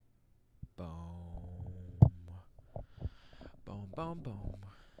boom, boom.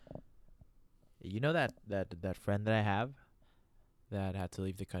 You know that friend that I have that had to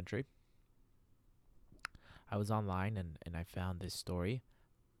leave the country? I was online and I found this story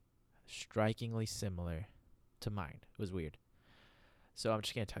strikingly similar to mine. It was weird. So I'm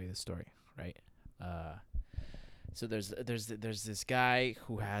just gonna tell you the story, right? Uh, so there's this guy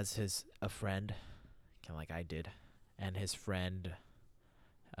who has a friend, kind of like I did, and his friend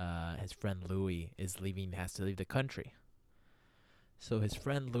Louis has to leave the country. So his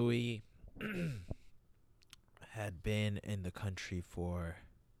friend Louis had been in the country for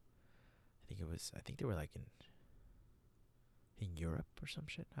I think they were like in Europe or some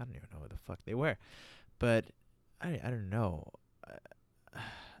shit. I don't even know where the fuck they were, but I don't know.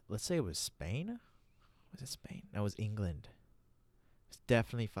 Let's say it was Spain. Was it Spain? No, it was England. It's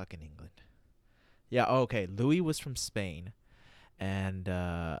definitely fucking England. Yeah. Oh, okay. Louis was from Spain, and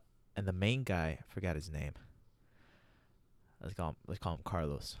the main guy, I forgot his name. Let's call him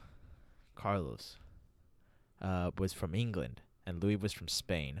Carlos. Carlos was from England, and Louis was from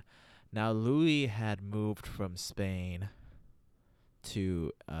Spain. Now Louis had moved from Spain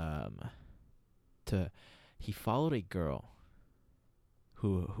to to he followed a girl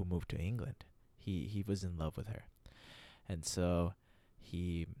who moved to England. He was in love with her, and so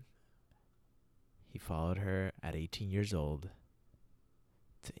he he followed her at 18 years old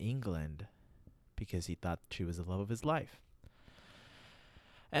to England because he thought she was the love of his life.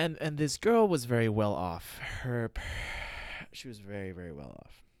 And this girl was very well off. She was very well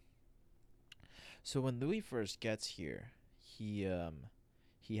off. So when Louis first gets here, he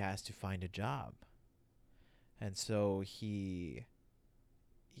has to find a job, and so he's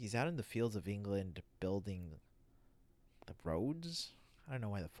out in the fields of England building the roads. I don't know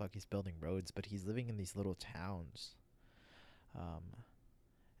why the fuck he's building roads, but he's living in these little towns. Um,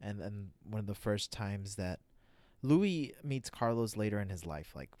 and one of the first times that Louis meets Carlos later in his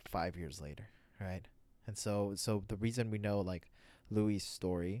life, like 5 years later, right? And so the reason we know like Louis'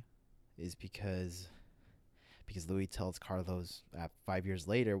 story is because Louis tells Carlos 5 years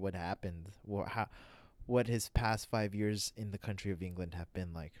later what happened, what his past 5 years in the country of England have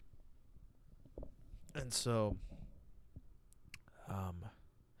been like. And so, um,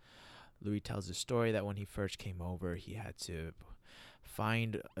 Louis tells the story that when he first came over, he had to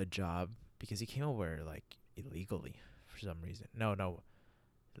find a job because he came over like illegally for some reason. No,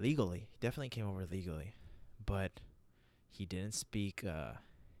 legally. He definitely came over legally, but he didn't speak.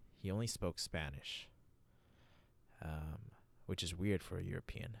 He only spoke Spanish, which is weird for a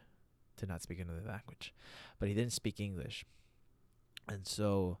European to not speak another language. But he didn't speak English, and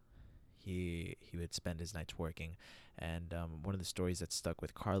so he would spend his nights working. And one of the stories that stuck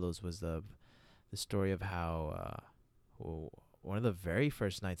with Carlos was the story of how one of the very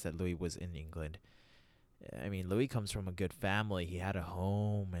first nights that Louis was in England. I mean, Louis comes from a good family. He had a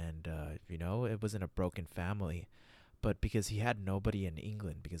home, and it wasn't a broken family. But because he had nobody in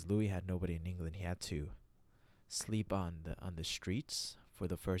England, because Louis had nobody in England, he had to sleep on the streets for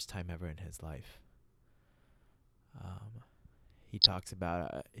the first time ever in his life. Um, he talks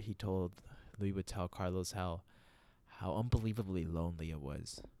about he told Louis would tell Carlos how unbelievably lonely it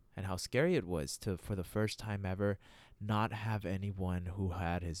was and how scary it was to for the first time ever not have anyone who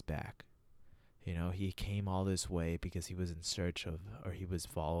had his back. He came all this way because he was in search of, or he was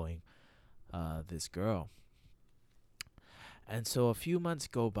following this girl. And so a few months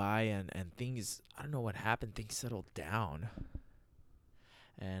go by, and things, I don't know what happened, things settled down.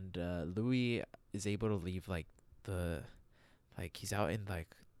 And Louis is able to leave, he's out in,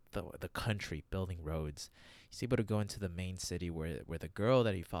 the country building roads. He's able to go into the main city where the girl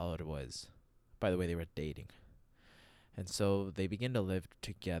that he followed was. By the way, they were dating. And so they begin to live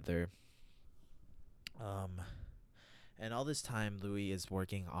together. And all this time, Louis is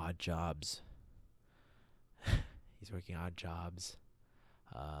working odd jobs. He's working odd jobs,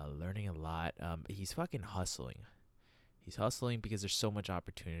 learning a lot. He's fucking hustling. He's hustling because there's so much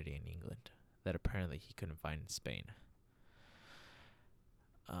opportunity in England that apparently he couldn't find in Spain.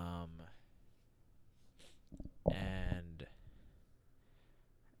 Um, and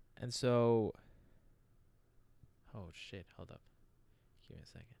and so, oh shit, hold up, give me a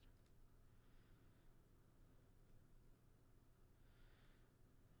second.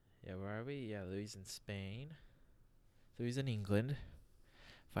 Yeah, where are we? Yeah, Louis in Spain. Louis in England.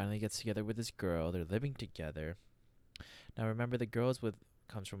 Finally gets together with this girl. They're living together. Now remember, the girl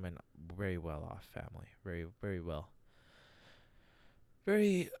comes from a very well off family. Very well.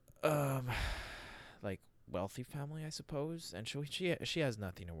 Very like wealthy family, I suppose. And she has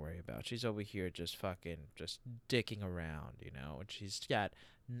nothing to worry about. She's over here just fucking just dicking around, and she's got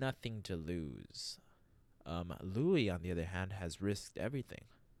nothing to lose. Louis, on the other hand, has risked everything.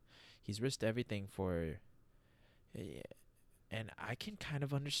 He's risked everything for, eh, and I can kind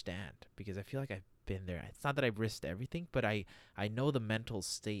of understand because I feel like I've been there. It's not that I've risked everything, but I know the mental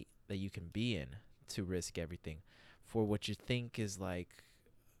state that you can be in to risk everything for what you think is like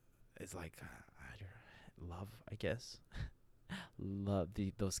I don't know, love, I guess. Love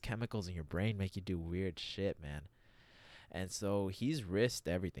those chemicals in your brain make you do weird shit, man. And so he's risked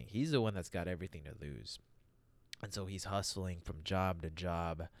everything. He's the one that's got everything to lose. And so he's hustling from job to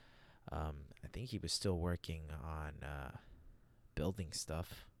job. I think he was still working on building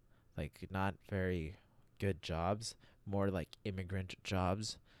stuff, like not very good jobs, more like immigrant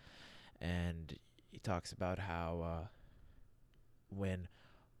jobs. And he talks about how when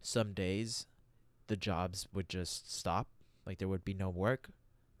some days the jobs would just stop, like there would be no work,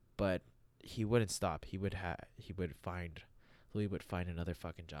 but he wouldn't stop. Louis would find another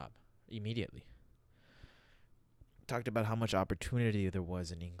fucking job immediately. Talked about how much opportunity there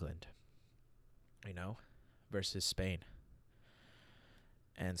was in England, you know, versus Spain.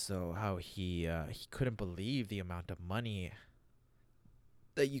 And so how he couldn't believe the amount of money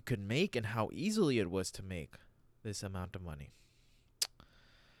that you could make and how easily it was to make this amount of money.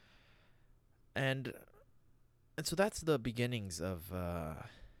 And and so that's the beginnings of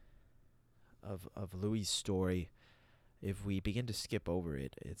Louis' story. If we begin to skip over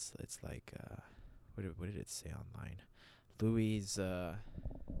it, it's like what did it say online? Louis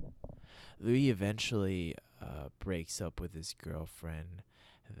Louis eventually breaks up with his girlfriend.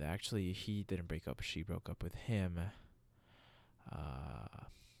 Actually, he didn't break up. She broke up with him. Uh,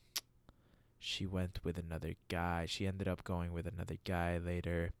 she went with another guy. She ended up going with another guy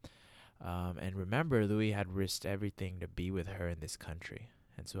later. And remember, Louis had risked everything to be with her in this country.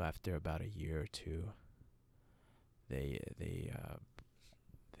 And so after about a year or two, they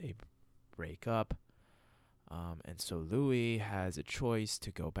break up. And so Louis has a choice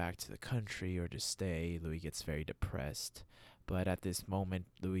to go back to the country or to stay. Louis gets very depressed. But at this moment,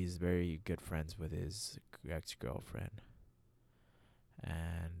 Louis is very good friends with his ex-girlfriend.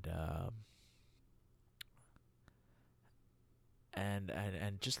 And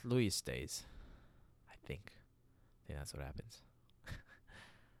just Louis stays. I think that's what happens.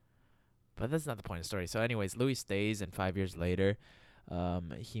 But that's not the point of the story. So, anyways, Louis stays, and 5 years later,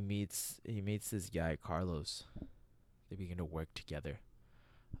 he meets this guy Carlos. They begin to work together.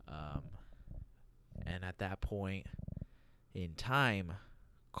 Um, and at that point in time,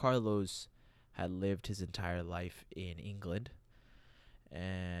 Carlos had lived his entire life in England.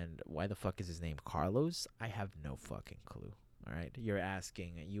 And why the fuck is his name Carlos? I have no fucking clue. All right, you're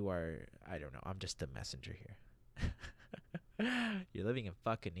asking. I don't know. I'm just a messenger here. You're living in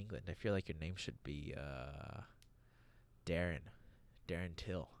fucking England. I feel like your name should be Darren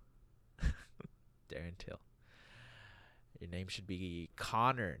Till. Darren Till. Your name should be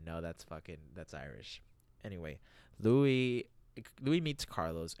Connor. No, that's Irish. Anyway, Louis Louis meets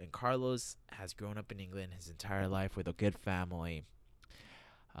Carlos, and Carlos has grown up in England his entire life with a good family.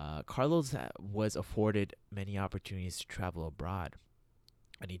 Carlos was afforded many opportunities to travel abroad,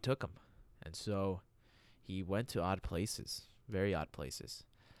 and he took them. And so he went to odd places, very odd places.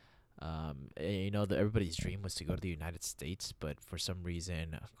 That everybody's dream was to go to the United States, but for some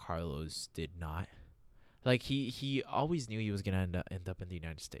reason, Carlos did not. Like he always knew he was gonna end up in the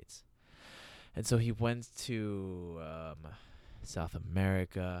United States, and so he went to South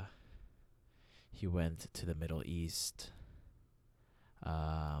America. He went to the Middle East.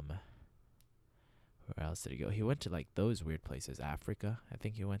 Where else did he go? He went to like those weird places, Africa, I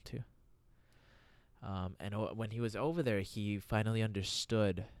think he went to. When he was over there, he finally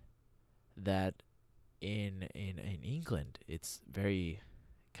understood that in England, it's very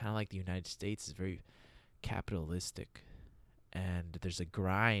kind of like the United States is very capitalistic, and there's a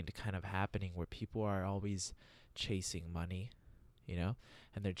grind kind of happening where people are always chasing money, and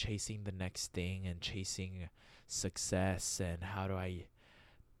they're chasing the next thing and chasing success and how do I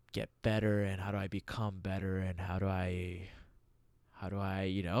get better and how do I become better and how do I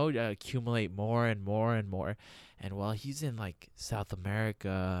accumulate more and more and more. And while he's in like South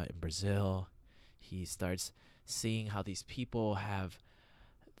America, in Brazil, he starts seeing how these people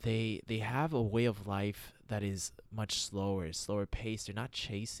they have a way of life that is much slower paced. They're not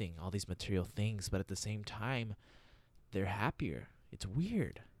chasing all these material things, but at the same time, they're happier. It's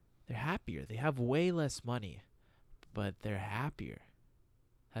weird. They're happier. They have way less money, but they're happier.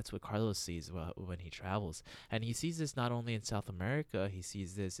 That's what Carlos sees when he travels. And he sees this not only in South America, he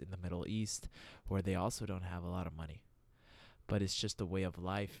sees this in the Middle East, where they also don't have a lot of money. But it's just the way of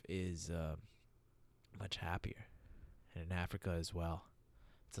life is much happier. And in Africa as well.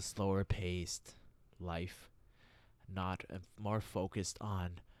 It's a slower paced life, not more focused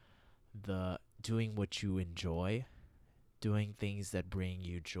on the doing what you enjoy, doing things that bring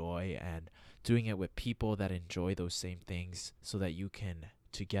you joy, and doing it with people that enjoy those same things so that you can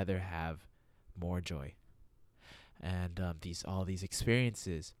together have more joy. And these all these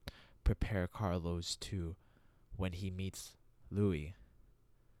experiences prepare Carlos to when he meets Louis.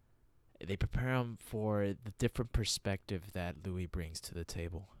 They prepare him for the different perspective that Louis brings to the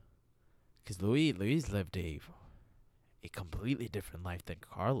table. Because Louis lived a completely different life than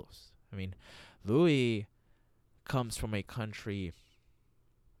Carlos. I mean, Louis comes from a country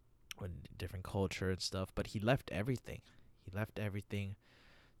with different culture and stuff, but he left everything. He left everything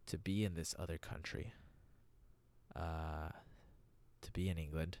to be in this other country, to be in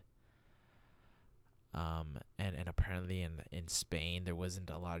England. And apparently in Spain there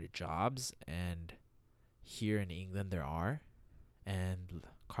wasn't a lot of jobs, and here in England there are. And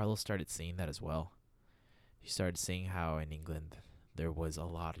Carlos started seeing that as well. He started seeing how in England there was a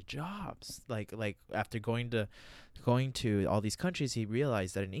lot of jobs. Like after going to all these countries, he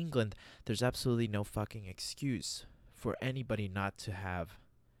realized that in England there's absolutely no fucking excuse for anybody not to have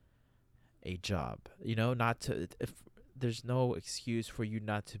a job. You know, not to if there's no excuse for you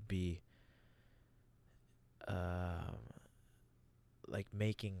not to be like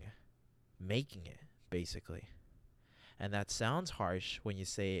making it basically. And that sounds harsh when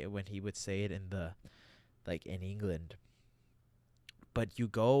he would say it in the like in England. But you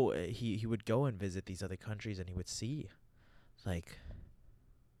go he would go and visit these other countries, and he would see like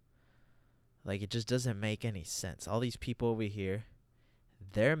it just doesn't make any sense. All these people over here,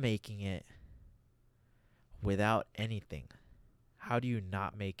 they're making it without anything. How do you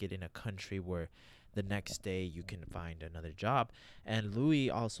not make it in a country where the next day you can find another job? And Louis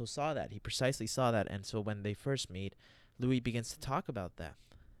also saw that. He precisely saw that. And so when they first meet, Louis begins to talk about that.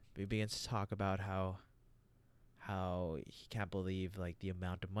 He begins to talk about how he can't believe like the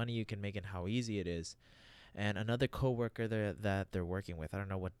amount of money you can make and how easy it is. And another coworker there that they're working with, I don't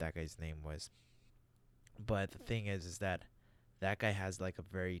know what that guy's name was, but the thing is that guy has like a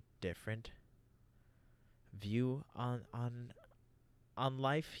very different view on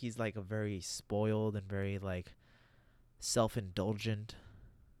life. He's like a very spoiled and very like self-indulgent,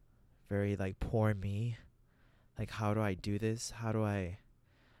 very like poor me. Like, how do I do this? How do I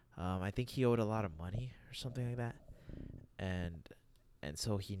think he owed a lot of money or something like that. And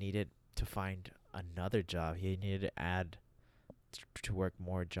so he needed to find another job. He needed to add to work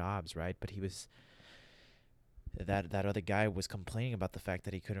more jobs, right? But he was that other guy was complaining about the fact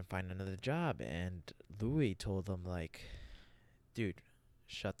that he couldn't find another job, and Louis told him like, dude,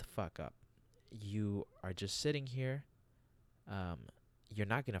 shut the fuck up. You are just sitting here. You're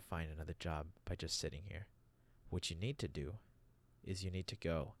not going to find another job by just sitting here. What you need to do is you need to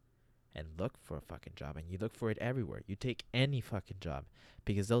go and look for a fucking job, and you look for it everywhere. You take any fucking job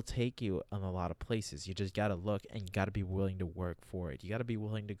because they'll take you in a lot of places. You just got to look, and you got to be willing to work for it. You got to be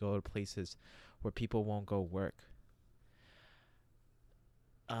willing to go to places where people won't go work.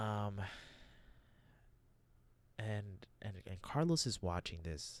 And Carlos is watching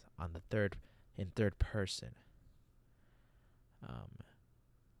this on in third person.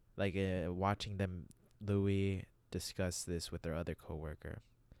 Watching them, Louis, discuss this with their other coworker,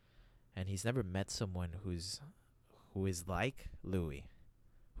 and he's never met someone who is like Louis,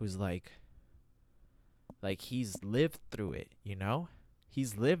 who's like he's lived through it, you know?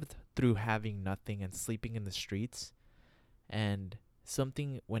 He's lived through having nothing and sleeping in the streets, and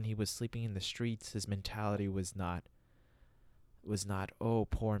something when he was sleeping in the streets, his mentality was not, oh,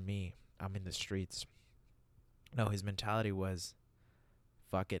 poor me, I'm in the streets. No, his mentality was,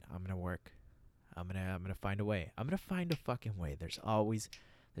 fuck it, I'm going to work. I'm gonna find a way. I'm gonna find a fucking way. There's always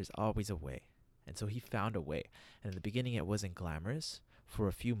a way. And so he found a way. And in the beginning it wasn't glamorous. For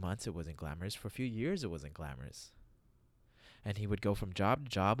a few months it wasn't glamorous. For a few years it wasn't glamorous. And he would go from job to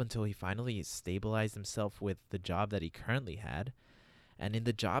job until he finally stabilized himself with the job that he currently had. And in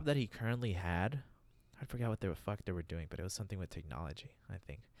the job that he currently had, I forgot what the fuck they were doing, but it was something with technology, I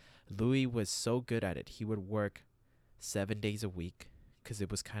think. Louis was so good at it. He would work 7 days a week, because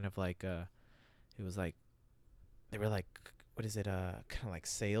it was kind of like it was like, they were like, what is it, kind of like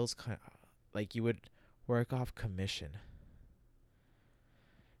sales, kind of, like you would work off commission.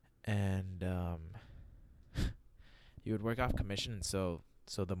 And you would work off commission, and so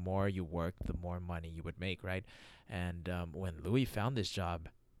the more you worked, the more money you would make, right? And when Louis found this job,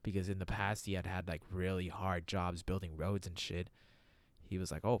 because in the past he had like really hard jobs building roads and shit, he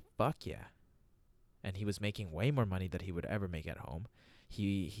was like, oh, fuck yeah. And he was making way more money than he would ever make at home.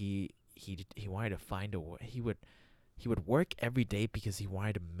 He wanted to find a way. he would work every day because he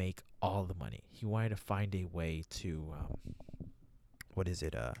wanted to make all the money. He wanted to find a way to what is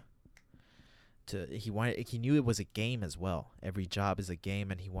it? He knew it was a game as well. Every job is a game,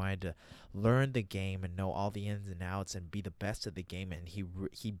 and he wanted to learn the game and know all the ins and outs and be the best at the game. And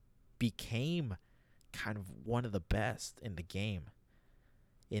he became kind of one of the best in the game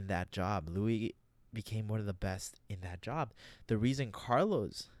in that job. Louis became one of the best in that job. The reason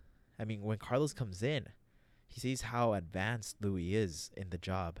when Carlos comes in, he sees how advanced Louis is in the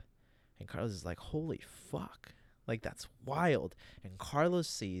job, and Carlos is like, "Holy fuck!" Like, that's wild. And Carlos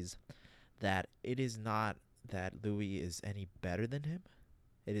sees that it is not that Louis is any better than him.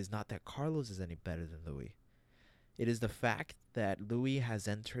 It is not that Carlos is any better than Louis. It is the fact that Louis has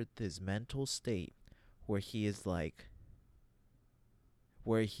entered this mental state where he is like,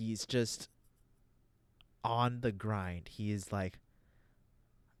 where he's just on the grind. He is like,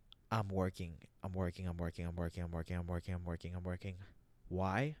 I'm working.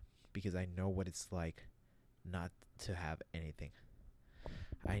 Why? Because I know what it's like not to have anything.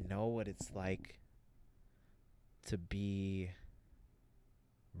 I know what it's like to be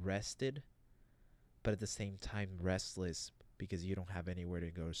rested, but at the same time restless because you don't have anywhere to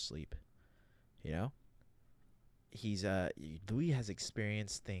go to sleep. You know? Louis has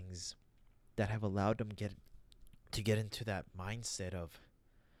experienced things that have allowed him to get into that mindset of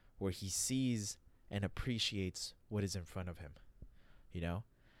where he sees and appreciates what is in front of him. You know?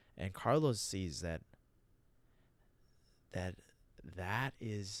 And Carlos sees that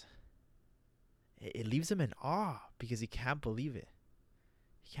is, it leaves him in awe because he can't believe it.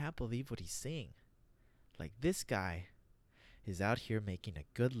 He can't believe what he's seeing. Like, this guy is out here making a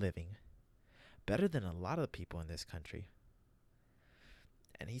good living, better than a lot of people in this country.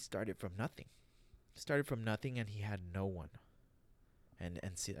 And he started from nothing. And he had no one. And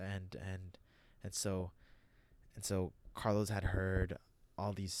so Carlos had heard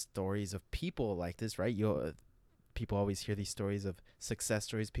all these stories of people like this, right? People always hear these stories of success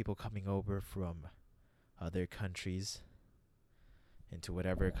stories, people coming over from other countries into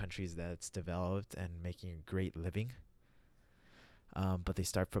whatever countries that's developed and making a great living. But they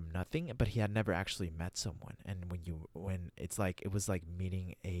start from nothing. But he had never actually met someone. And when it's like, it was like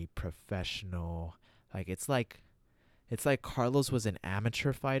meeting a professional. Like, it's like Carlos was an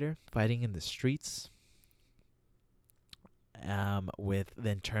amateur fighter fighting in the streets.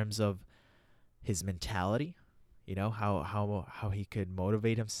 In terms of his mentality, you know, how he could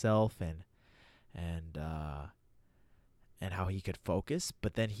motivate himself and how he could focus.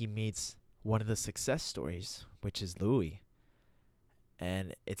 But then he meets one of the success stories, which is Louis.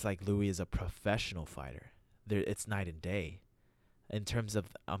 And it's like Louis is a professional fighter. It's night and day in terms of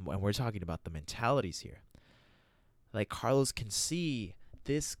and we're talking about the mentalities here. Like, Carlos can see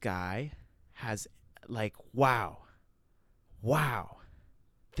this guy has, like, wow,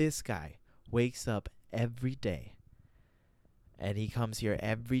 this guy wakes up every day. And he comes here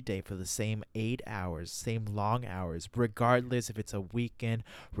every day for the same 8 hours, same long hours, regardless if it's a weekend,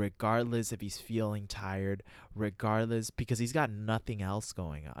 regardless if he's feeling tired, regardless, because he's got nothing else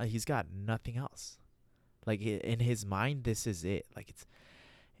going on. He's got nothing else. Like, in his mind, this is it. Like,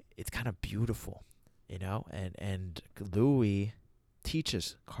 it's kind of beautiful, you know? And Louis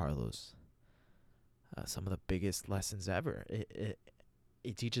teaches Carlos some of the biggest lessons ever.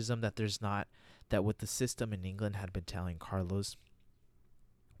 It teaches him that that what the system in England had been telling Carlos,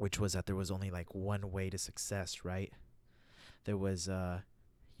 which was that there was only like one way to success, right? There was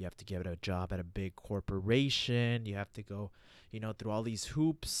you have to get a job at a big corporation. You have to go, through all these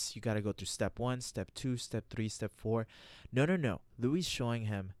hoops. You got to go through step 1, step 2, step 3, step 4. No. Louis showing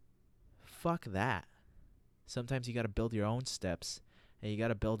him, fuck that. Sometimes you got to build your own steps, and you got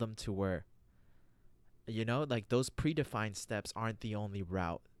to build them to where, like, those predefined steps aren't the only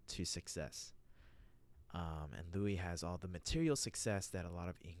route to success. And Louis has all the material success that a lot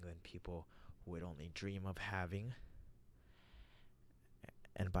of England people would only dream of having.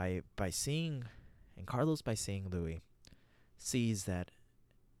 And by seeing Louis, sees that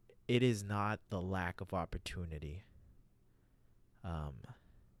it is not the lack of opportunity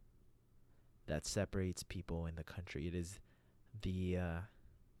that separates people in the country. It is the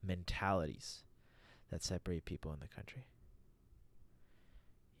mentalities that separate people in the country.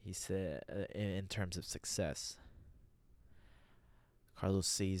 He said, in terms of success, Carlos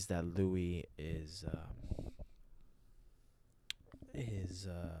sees that Louis is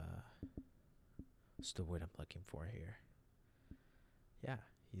what's the word I'm looking for here? Yeah,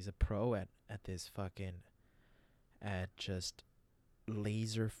 he's a pro at just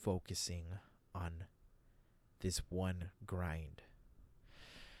laser focusing on this one grind.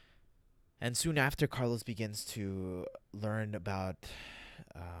 And soon after, Carlos begins to learn about.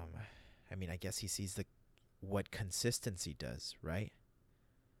 Um, I mean, I guess he sees the what consistency does, right?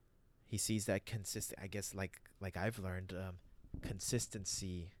 He sees that consist. I guess like I've learned,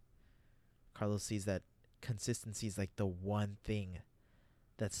 consistency. Carlos sees that consistency is like the one thing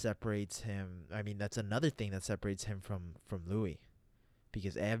that separates him. I mean, that's another thing that separates him from Louis,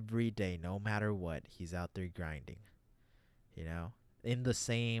 because every day, no matter what, he's out there grinding. You know, in the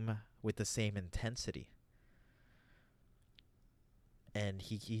same with the same intensity, and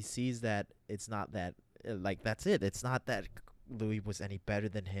he sees that it's not that like that's it. It's not that Louis was any better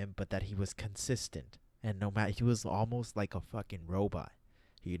than him, but that he was consistent, and no matter he was almost like a fucking robot.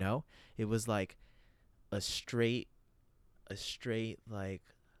 You know, it was like a straight like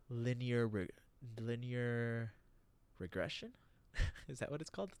linear linear regression. Is that what it's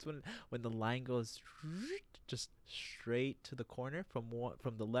called? It's when the line goes just straight to the corner from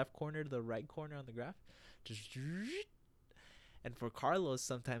the left corner to the right corner on the graph, just. And for Carlos,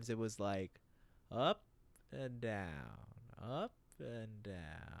 sometimes it was like up and down, up and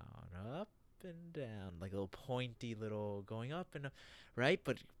down, up and down, like a little pointy little going up and up, right?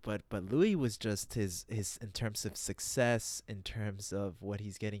 But Louis was just his in terms of success, in terms of what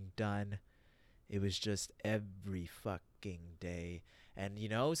he's getting done. It was just every fucking day. And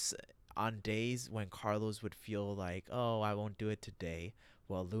on days when Carlos would feel like, oh, I won't do it today,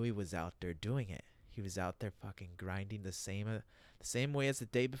 well, Louis was out there doing it. He was out there fucking grinding the same way as the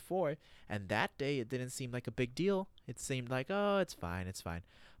day before. And that day, it didn't seem like a big deal. It seemed like, oh, it's fine, it's fine.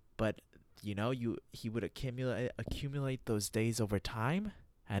 But he would accumulate those days over time,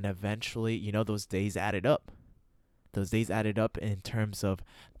 and eventually, those days added up. Those days added up in terms of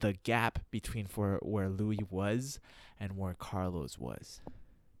the gap between for where Louis was and where Carlos was.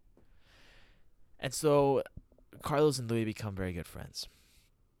 And so Carlos and Louis become very good friends.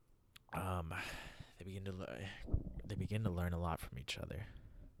 Um, they begin to learn a lot from each other.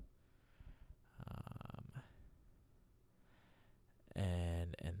 Um,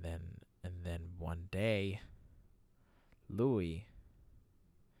 and then one day, Louis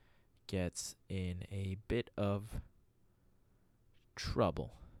gets in a bit of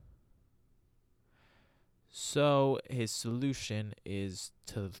trouble. So his solution is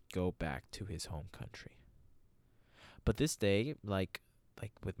to go back to his home country. But this day, like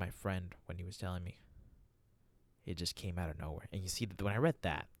with my friend when he was telling me, it just came out of nowhere. And you see, when I read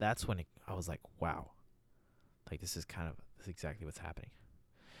that, that's when I was like, wow, like this is exactly what's happening.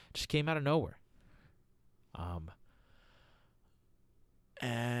 It just came out of nowhere.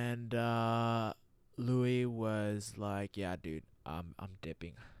 And Louis was like, yeah, dude, I'm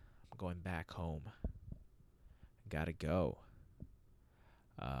dipping. I'm going back home. Gotta go.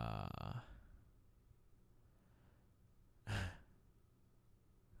 Uh,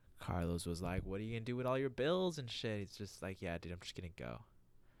 Carlos was like, what are you gonna do with all your bills and shit? He's just like, yeah, dude, I'm just gonna go.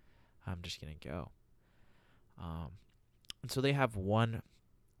 I'm just gonna go. And so they have one,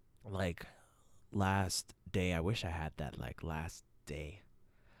 like, last day. I wish I had that, like, last day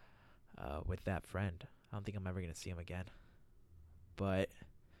with that friend. I don't think I'm ever gonna see him again. But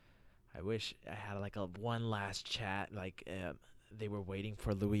I wish I had, like, a one last chat. Like, they were waiting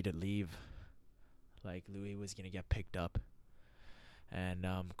for Louis to leave. Like, Louis was gonna get picked up. And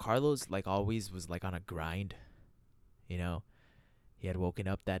Carlos, like always, was like on a grind. You know, he had woken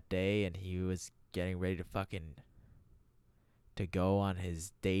up that day and he was getting ready to go on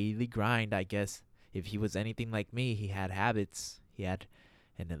his daily grind. I guess if he was anything like me, he had habits. And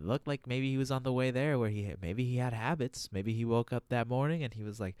it looked like maybe he was on the way there, where maybe he had habits. Maybe he woke up that morning and he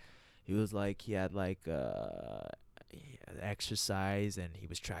had exercise, and he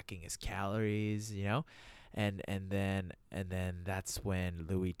was tracking his calories. And then that's when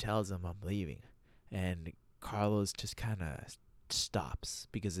Louis tells him, I'm leaving. And Carlos just kind of stops,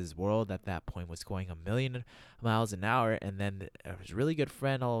 because his world at that point was going a million miles an hour. And then his really good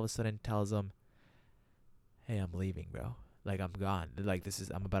friend all of a sudden tells him, hey, I'm leaving, bro. Like, I'm gone. Like,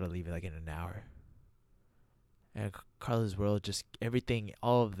 I'm about to leave like in an hour. And Carlos' world, just everything,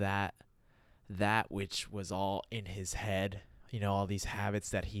 all of that which was all in his head, all these habits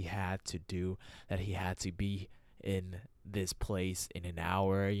that he had to do, that he had to be in this place in an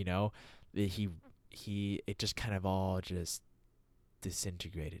hour, it just kind of all just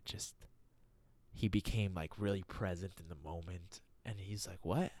disintegrated. Just, he became like really present in the moment. And he's like,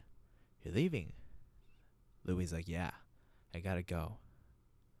 what? You're leaving? Louis like, yeah, I gotta go.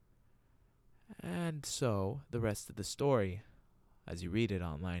 And so the rest of the story, as you read it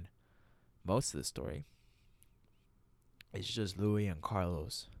online, most of the story, it's just Louis and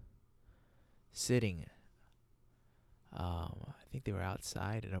Carlos sitting I think they were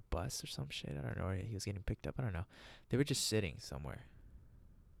outside in a bus or some shit. I don't know. Or he was getting picked up. I don't know. They were just sitting somewhere,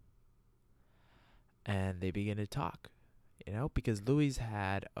 and they began to talk. Because Louis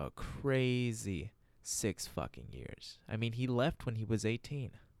had a crazy 6 fucking years. I mean, he left when he was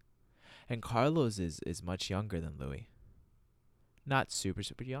 18, and Carlos is much younger than Louis. Not super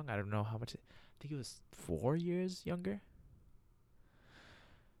super young. I don't know how much. I think he was 4 years younger.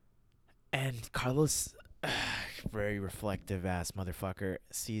 And Carlos, very reflective ass motherfucker,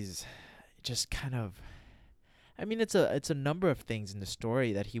 sees just kind of. I mean, it's a number of things in the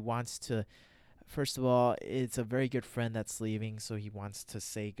story that he wants to. First of all, it's a very good friend that's leaving, so he wants to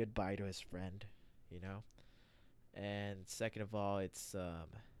say goodbye to his friend, you know. And second of all, it's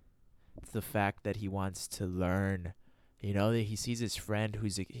the fact that he wants to learn. That he sees his friend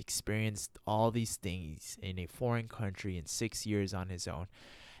who's experienced all these things in a foreign country in 6 years on his own.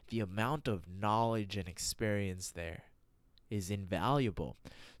 The amount of knowledge and experience there is invaluable.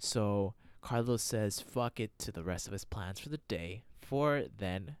 So Carlos says fuck it to the rest of his plans for the day for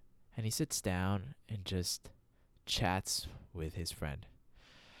then, and he sits down and just chats with his friend.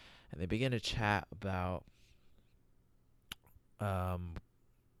 And they begin to chat about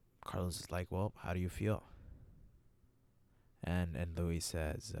Carlos is like, "Well, how do you feel?" And Louis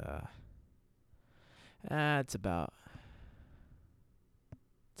says, it's about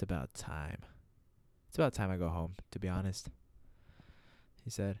time. It's about time I go home, to be honest."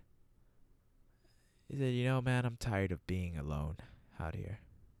 He said, "Man, I'm tired of being alone out here.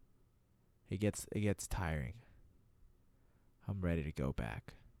 It gets tiring. I'm ready to go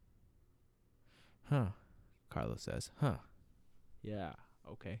back." "Huh," Carlos says. "Huh. Yeah,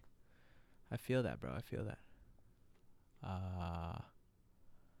 okay. I feel that, bro. I feel that." Uh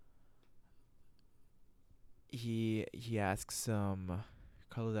he asks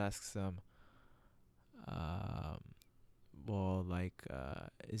Carlos asks um well, like,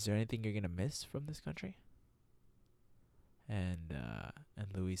 is there anything you're gonna miss from this country? And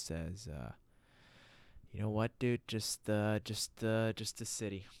Louis says, "You know what, dude? Just the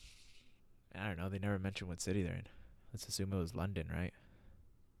city." I don't know. They never mentioned what city they're in. Let's assume it was London, right?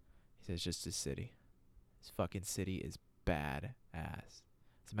 He says, "Just the city. This fucking city is bad ass."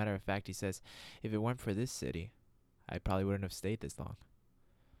 As a matter of fact, he says, "If it weren't for this city, I probably wouldn't have stayed this long."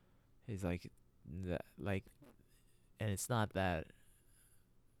 He's like, and it's not that.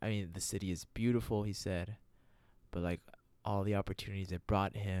 I mean, the city is beautiful, he said, but like all the opportunities it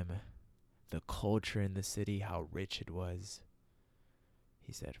brought him, the culture in the city, how rich it was.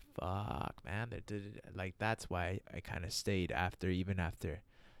 He said, "Fuck, man, like that's why I kind of stayed even after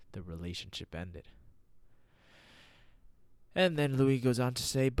the relationship ended." And then Louis goes on to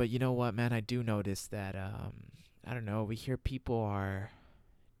say, "But you know what, man? I do notice that I don't know. We hear people are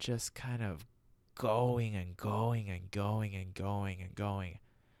just kind of going and going and going and going and going,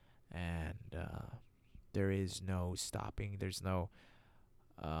 and there is no stopping. There's no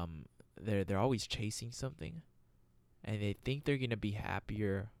they're always chasing something, and they think they're gonna be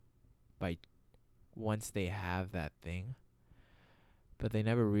happier by once they have that thing, but they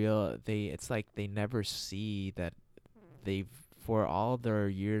never it's like they never see that they've for all their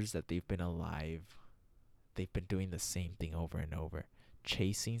years that they've been alive, they've been doing the same thing over and over,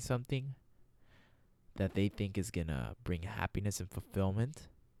 chasing something that they think is gonna bring happiness and fulfillment,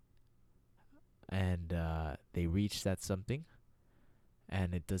 and they reach that something,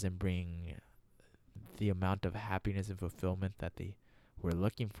 and it doesn't bring the amount of happiness and fulfillment that they were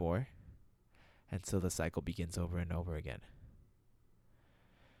looking for, and so the cycle begins over and over again."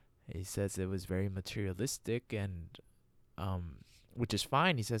 He says it was very materialistic, and which is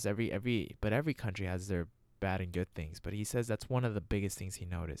fine. He says every country has their bad and good things, but he says that's one of the biggest things he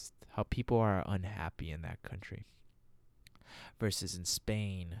noticed, how people are unhappy in that country versus in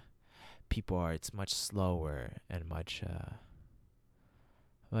Spain. It's much slower and much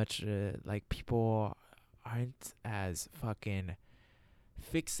like people aren't as fucking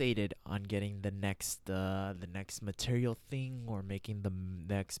fixated on getting the next material thing or making the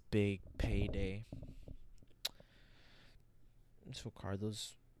next big payday. So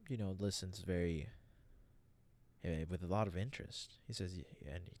Carlos, listens very with a lot of interest. He says,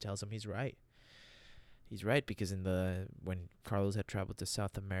 and he tells him he's right. He's right because when Carlos had traveled to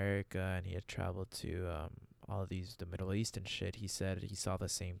South America and he had traveled to all of the Middle East and shit, he said he saw the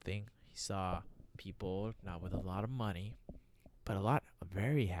same thing. He saw people not with a lot of money, but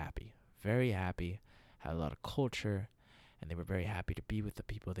very happy, had a lot of culture, and they were very happy to be with the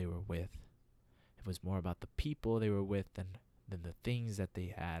people they were with. It was more about the people they were with than the things that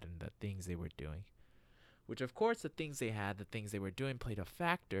they had and the things they were doing. Which, of course, the things they had, the things they were doing played a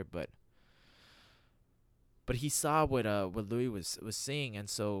factor, but but he saw what Louis was seeing, and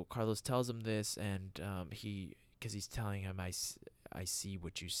so Carlos tells him this, and because he's telling him, I see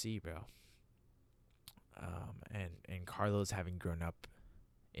what you see, bro. And Carlos, having grown up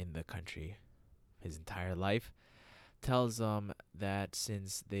in the country his entire life, tells that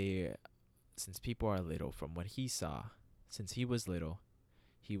since people are little, from what he saw, since he was little,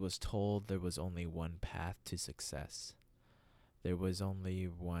 he was told there was only one path to success. There was only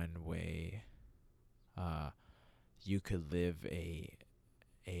one way you could live a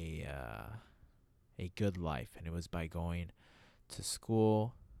uh, a good life, and it was by going to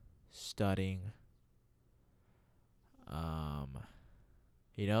school, studying. Um,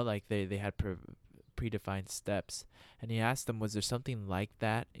 like they had predefined steps, and he asked them, was there something like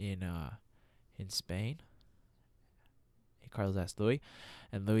that in Spain? And Carlos asked Louis,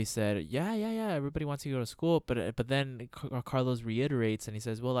 and Louis said, yeah. Everybody wants to go to school, but then Carlos reiterates, and he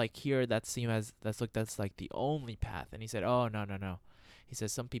says, well, like here, that's like the only path. And he said, oh, no. He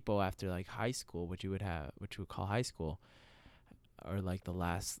says some people after like high school, which you would call high school, or like the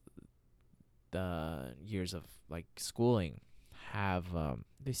last years of like schooling, have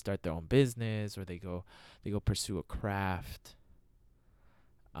they start their own business, or they go pursue a craft.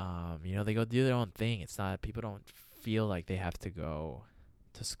 They go do their own thing. It's not, people don't feel like they have to go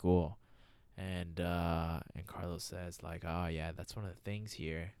to school. And Carlos says like, oh yeah, that's one of the things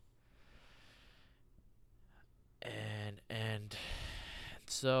here. And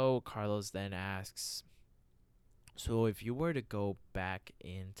so Carlos then asks, so if you were to go back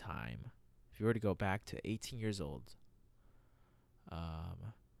in time, if you were to go back to 18 years old,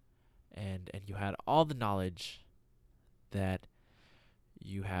 and you had all the knowledge that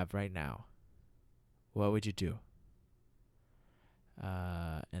you have right now, what would you do?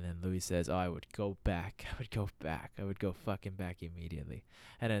 And then Louis says, oh, I would go back. I would go fucking back immediately.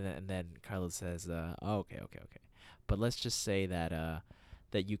 And then Carlos says, oh, okay. But let's just say that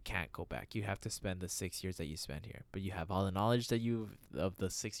you can't go back. You have to spend the 6 years that you spent here. But you have all the knowledge of the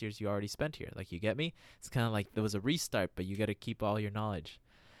 6 years you already spent here. Like, you get me? It's kind of like there was a restart, but you got to keep all your knowledge.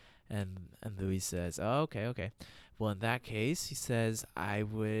 And Louis says, oh, okay. Well, in that case, he says, I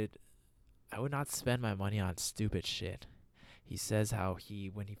would not spend my money on stupid shit. He says how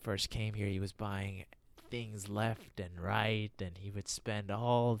when he first came here, he was buying things left and right, and he would spend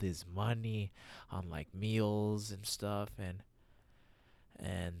all this money on like meals and stuff, and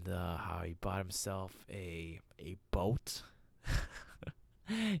how he bought himself a boat.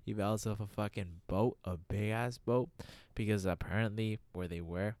 He bought himself a fucking boat, a big ass boat, because apparently where they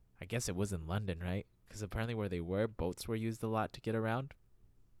were, I guess it was in London, right? Because apparently where they were, boats were used a lot to get around.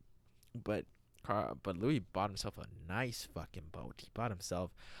 But Louis bought himself a nice fucking boat. He bought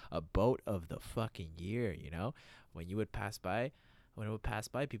himself a boat of the fucking year, When it would pass by,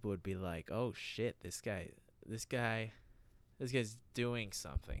 people would be like, "Oh shit, this guy's doing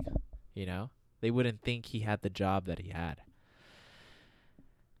something," They wouldn't think he had the job that he had.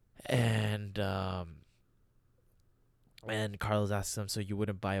 And Carlos asks him, "So you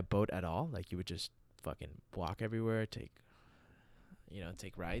wouldn't buy a boat at all? Like you would just fucking walk everywhere, take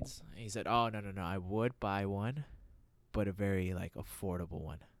rides?" And he said, "Oh, no. I would buy one, but a very like affordable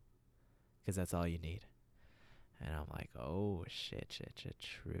one, because that's all you need." And I'm like, "Oh shit,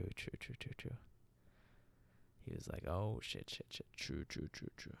 true." He was like, "Oh shit, true."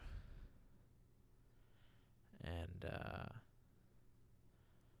 And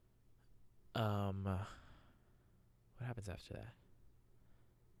what happens after that?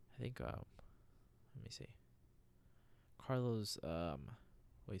 I think let me see. Carlos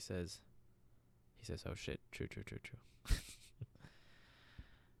he says, "Oh shit, true."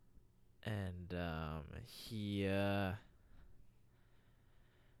 And he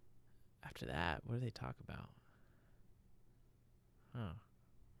after that, what do they talk about? Huh.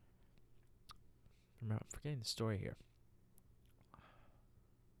 I'm forgetting the story here.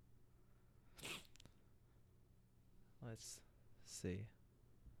 Let's see.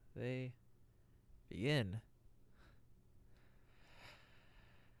 They begin.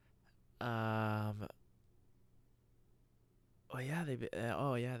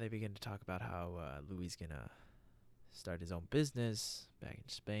 They begin to talk about how Louis gonna start his own business back in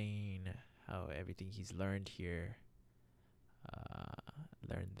Spain. How everything he's learned here,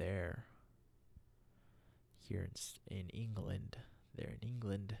 learned there. Here in England, there in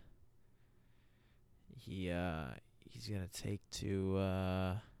England, he's gonna take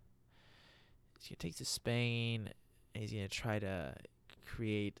to Spain. And he's gonna try to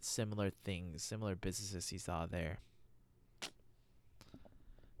create similar things, similar businesses he saw there.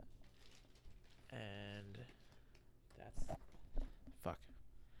 And that's fuck.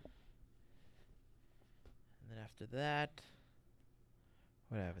 And after that,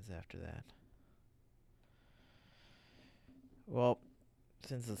 what happens after that? Well,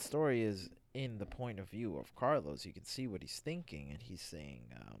 since the story is in the point of view of Carlos, you can see what he's thinking, and he's saying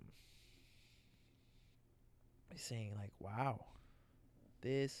like, "Wow,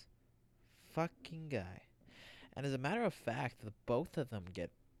 this fucking guy." And as a matter of fact, the both of them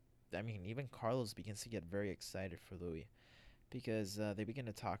get. I mean, even Carlos begins to get very excited for Louis because they begin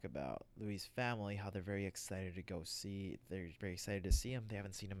to talk about Louis' family, how they're very excited to go see. They're very excited to see him. They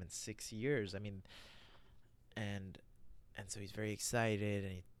haven't seen him in 6 years. I mean, and so he's very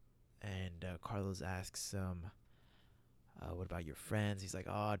excited, and Carlos asks what about your friends? He's like,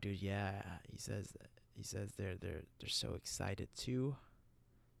 oh, dude, yeah. He says they're so excited too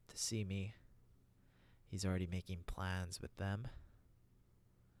to see me. He's already making plans with them,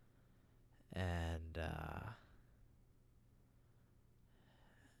 and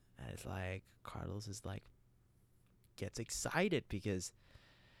it's like Carlos is like gets excited because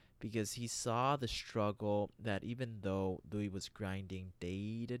he saw the struggle that even though Louis was grinding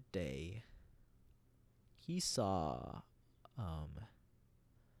day to day, he saw um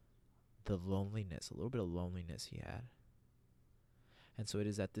the loneliness, a little bit of loneliness he had. And so it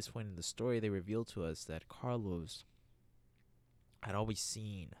is at this point in the story they reveal to us that Carlos had always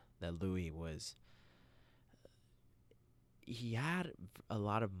seen that Louis was he had a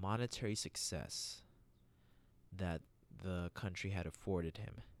lot of monetary success that the country had afforded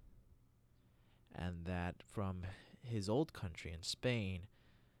him, and that from his old country in Spain,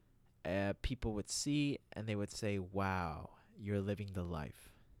 people would see and they would say, "Wow, you're living the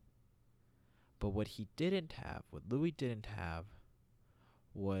life." But what Louis didn't have,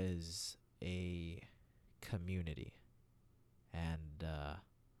 was a community and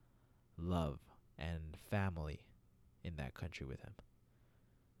love and family in that country with him.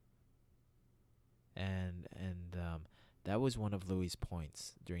 And that was one of Louis'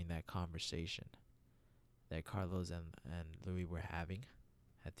 points during that conversation that Carlos and Louis were having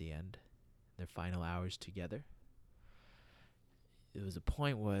at the end, their final hours together. It was a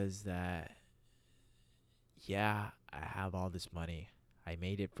point was that, yeah, I have all this money. I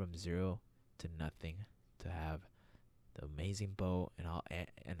made it from zero to nothing to have the amazing boat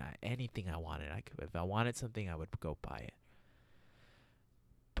anything I wanted. If I wanted something, I would go buy it.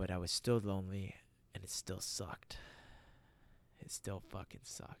 But I was still lonely, and it still sucked. It still fucking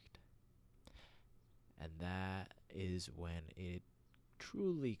sucked. And that is when it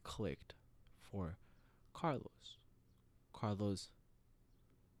truly clicked for Carlos. Carlos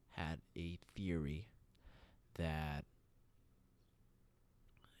had a theory that,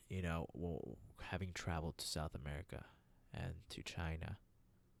 well, having traveled to South America and to China,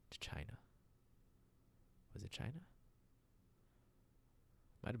 was it China?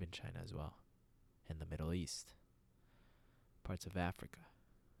 Might have been China as well, and the Middle East, parts of Africa.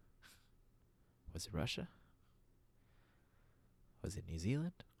 Was it Russia? Was it New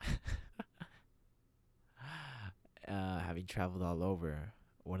Zealand? Having traveled all over,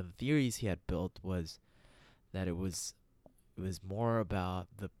 one of the theories he had built was that it was more about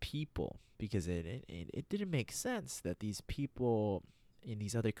the people, because it didn't make sense that these people in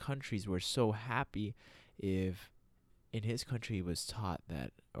these other countries were so happy if in his country he was taught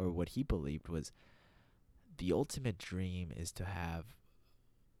that, or what he believed was, the ultimate dream is to have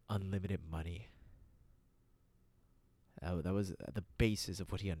unlimited money. That was the basis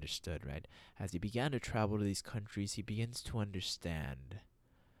of what he understood, right? As he began to travel to these countries, he begins to understand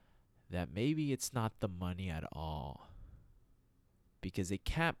that maybe it's not the money at all. Because it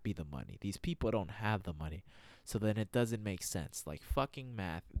can't be the money. These people don't have the money. So then it doesn't make sense. Like fucking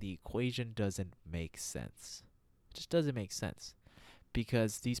math, the equation doesn't make sense. It just doesn't make sense.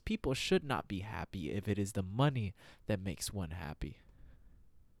 Because these people should not be happy if it is the money that makes one happy.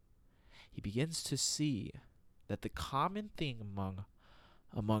 He begins to see that the common thing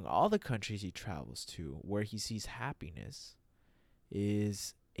among all the countries he travels to, where he sees happiness,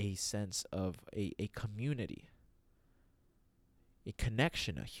 is a sense of a community, a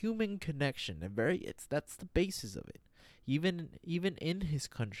connection, a human connection. That's the basis of it. Even in his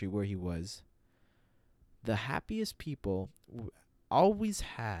country where he was, the happiest people always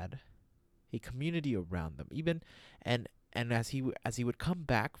had a community around them. And as he would come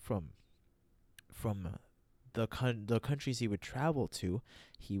back from the countries he would travel to,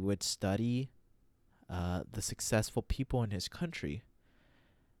 he would study the successful people in his country,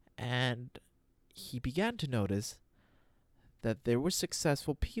 and he began to notice that there were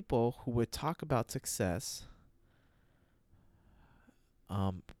successful people who would talk about success,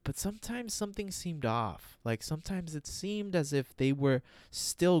 but But sometimes something seemed off. Like sometimes it seemed as if they were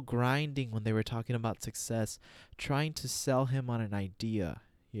still grinding when they were talking about success, trying to sell him on an idea,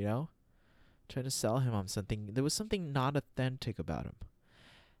 you know? Trying to sell him on something. There was something not authentic about him.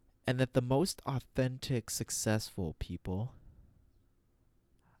 And that the most authentic, successful people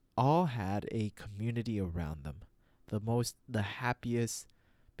all had a community around them. The happiest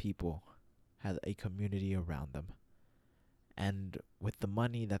people had a community around them. And with the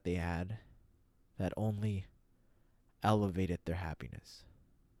money that they had, that only elevated their happiness.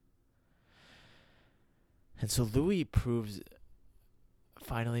 And so Louis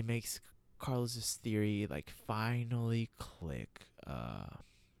finally makes Carlos's theory like finally click.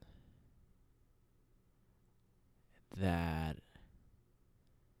 That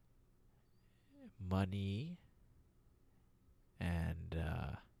money and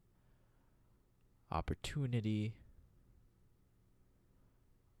opportunity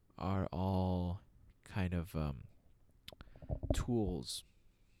are all kind of tools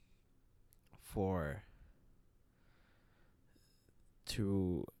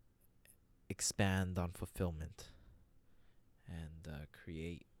to expand on fulfillment and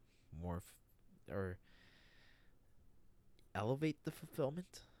create more or elevate the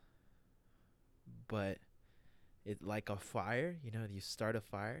fulfillment. But it like a fire, you start a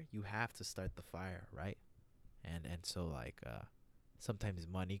fire, you have to start the fire, right? And so like sometimes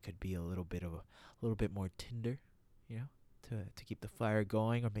money could be a little bit more tinder, to keep the fire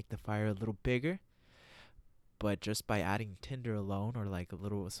going or make the fire a little bigger. But just by adding tinder alone or like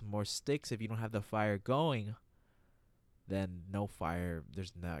some more sticks, if you don't have the fire going, then no fire.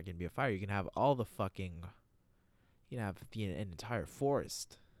 There's not gonna be a fire. You can have an entire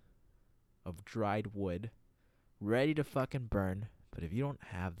forest of dried wood ready to fucking burn. But if you don't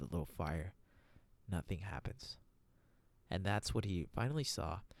have the little fire, nothing happens. And that's what he finally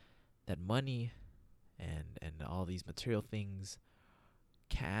saw, that money and all these material things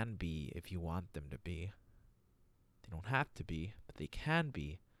can be, if you want them to be. They don't have to be, but they can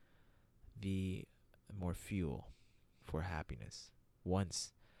be the more fuel for happiness.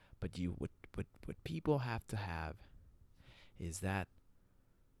 But what people have to have is that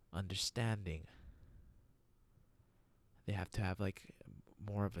understanding. They have to have like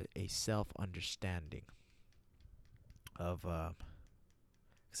more of a self understanding of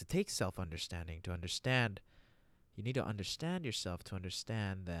because it takes self understanding to understand. You need to understand yourself to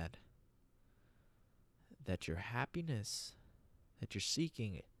understand that your happiness that you're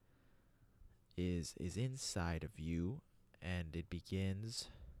seeking is inside of you, and it begins.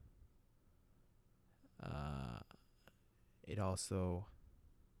 It also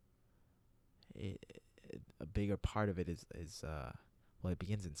a bigger part of it is it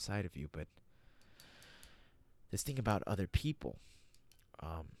begins inside of you, but this thing about other people,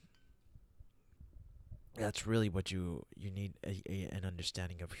 that's really what you need, an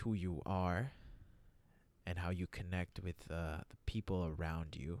understanding of who you are and how you connect with the people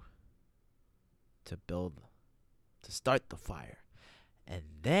around you to start the fire. And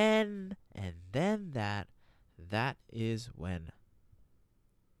then that is when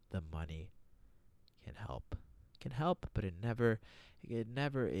the money can help, but it never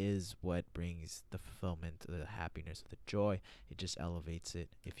is what brings the fulfillment, the happiness, the joy. It just elevates it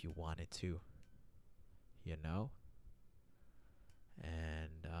if you want it to, you know.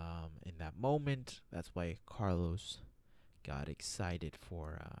 And in that moment, that's why Carlos got excited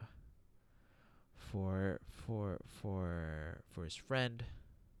for his friend,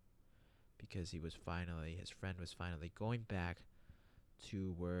 because his friend was finally going back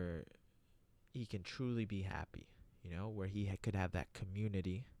to where he can truly be happy, where he could have that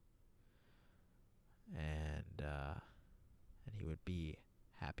community, and he would be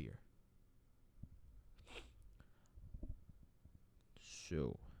happier.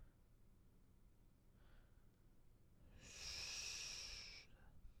 So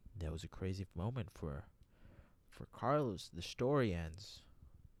that was a crazy moment for Carlos. The story ends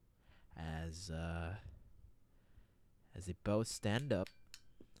as they both stand up.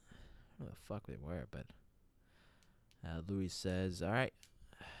 I don't know what the fuck they were, but Louis says, "All right,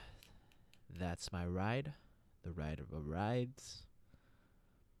 that's my ride, the ride of rides."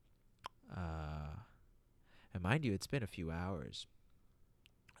 And mind you, it's been a few hours.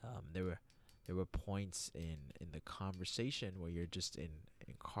 There were points in the conversation where you're just in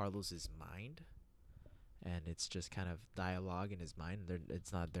Carlos's mind, and it's just kind of dialogue in his mind.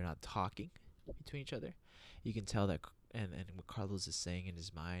 They're not talking between each other. You can tell that, and what Carlos is saying in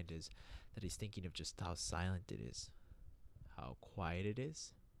his mind is that he's thinking of just how silent it is, how quiet it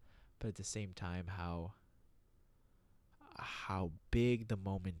is, but at the same time how how big the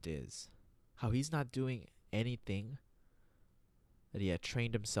moment is. How he's not doing anything that he had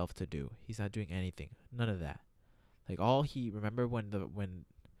trained himself to do. He's not doing anything. None of that. Like all he remember when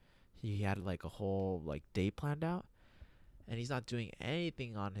he had like a whole like day planned out, and he's not doing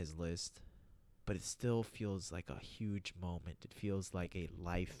anything on his list, but it still feels like a huge moment. It feels like a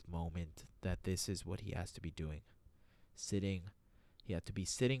life moment that this is what he has to be doing. Sitting, he had to be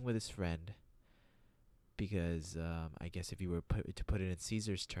sitting with his friend because I guess if you were to put it in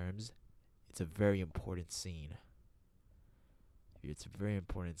Caesar's terms, it's a very important scene. It's a very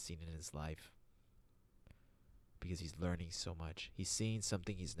important scene in his life because he's learning so much. He's seeing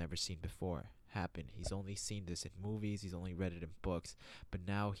something he's never seen before happen. He's only seen this in movies, he's only read it in books, but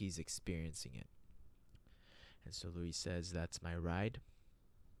now he's experiencing it. And so Louis says, "That's my ride."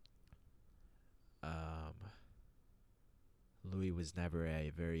 Um, Louis was never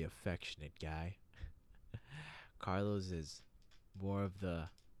a very affectionate guy. Carlos is more of the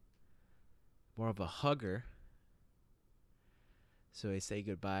more of a hugger. So they say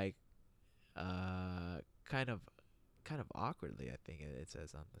goodbye, kind of awkwardly. I think it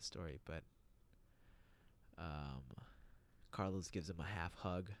says on the story, but um, Carlos gives him a half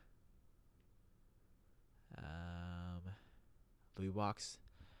hug. Um, Louis walks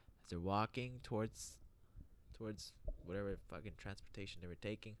as they're walking towards whatever fucking transportation they were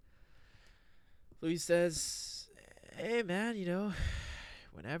taking. Louis says, "Hey man,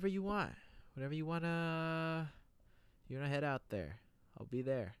 whenever you want, whenever you wanna head out there, I'll be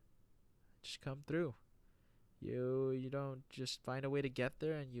there. Just come through. You don't just find a way to get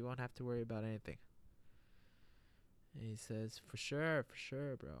there, and you won't have to worry about anything." And he says, for sure,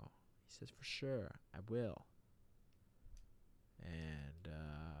 bro." He says, "For sure, I will." And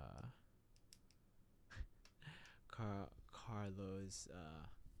Carlos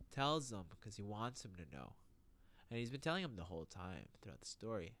tells him because he wants him to know, and he's been telling him the whole time throughout the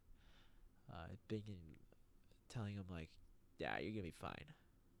story. Thinking, telling him like, "Yeah, you're gonna be fine.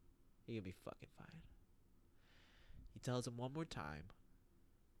 You're gonna be fucking fine." He tells him one more time,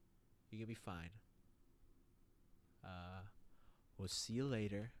 "You're gonna be fine. Uh, we'll see you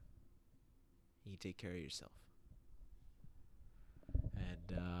later. You take care of yourself."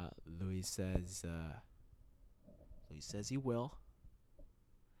 And Louis says he will.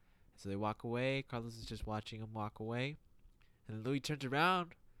 So they walk away. Carlos is just watching him walk away, and then Louis turns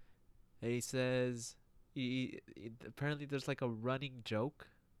around and he says, apparently there's like a running joke.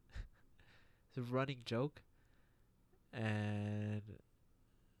 It's a running joke, and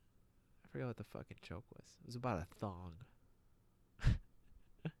I forgot what the fucking joke was. It was about a thong.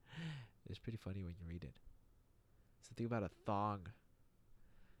 It's pretty funny when you read it. Something about a thong,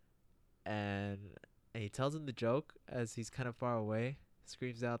 and he tells him the joke as he's kind of far away.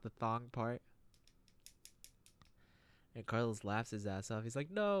 Screams out the thong part, and Carlos laughs his ass off. He's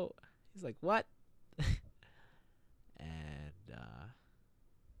like, "No." He's like, "What?" and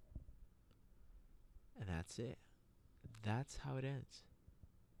and that's it. That's how it ends.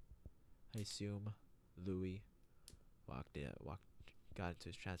 I assume Louis got into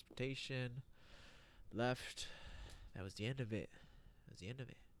his transportation, left. That was the end of it. That was the end of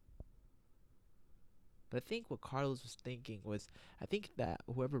it. But I think what Carlos was thinking was, I think that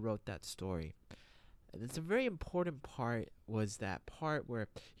whoever wrote that story, and it's a very important part, was that part where,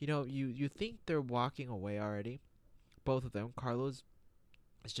 you think they're walking away already. Both of them. Carlos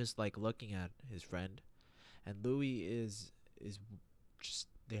is just like looking at his friend, and Louis is just,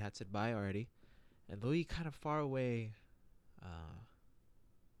 they had said bye already, and Louis kind of far away.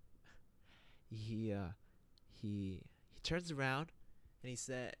 He turns around, and he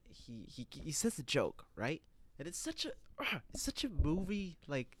says a joke, right? And it's such a movie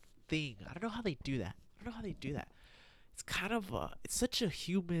like thing. I don't know how they do that. It's kind of it's such a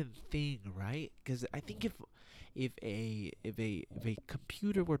human thing, right? Because I think if a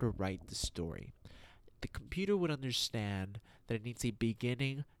computer were to write the story, the computer would understand that it needs a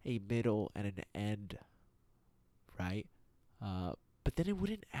beginning, a middle, and an end, right? But then it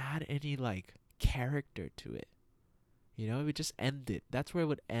wouldn't add any like character to it. It would just end it. That's where it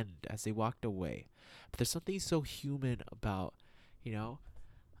would end as they walked away. But there's something so human about, you know,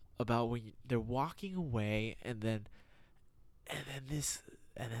 about when they're walking away, and then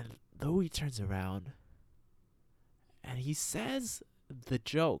Louis turns around and he says the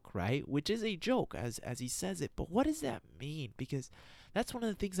joke, right? Which is a joke as he says it. But what does that mean? Because that's one of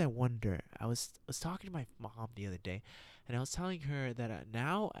the things I wonder. I was talking to my mom the other day, and I was telling her that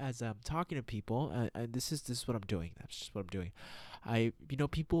now as I'm talking to people, and this is what I'm doing. That's just what I'm doing.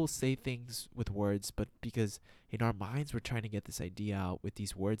 People say things with words, but because in our minds we're trying to get this idea out with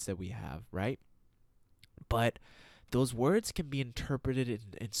these words that we have, right? But those words can be interpreted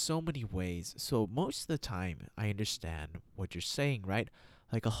in so many ways. So most of the time, I understand what you're saying, right?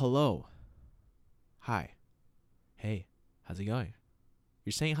 Like a hello, hi, hey, how's it going?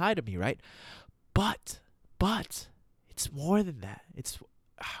 You're saying hi to me, right? But, but, it's more than that. It's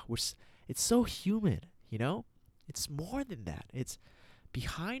so human, you know? It's more than that. It's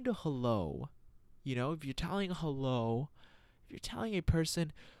behind a hello, if you're telling a hello, if you're telling a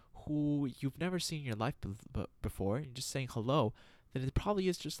person who you've never seen in your life before, you're just saying hello, then it probably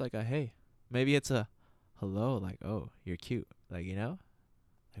is just like a hey. Maybe it's a hello, like, oh, you're cute. Like,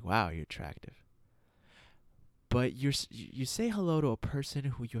 like, wow, you're attractive. But you say hello to a person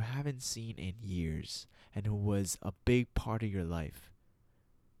who you haven't seen in years and who was a big part of your life.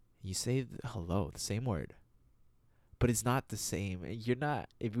 You say hello, the same word, but it's not the same. You're not.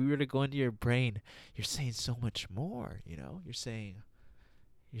 If we were to go into your brain, you're saying so much more. You're saying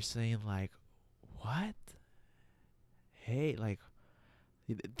like, what? Hey, like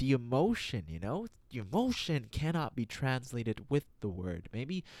the emotion. The emotion cannot be translated with the word.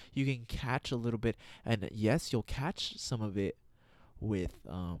 Maybe you can catch a little bit, and yes, you'll catch some of it with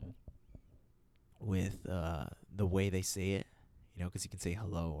the way they say it. Because you can say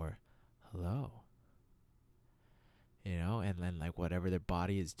hello or hello. And then like whatever their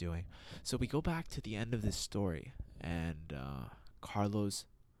body is doing. So we go back to the end of this story, and Carlos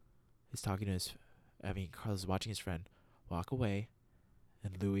is talking to Carlos is watching his friend walk away,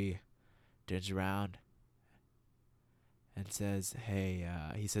 and Louis turns around and says, "Hey,"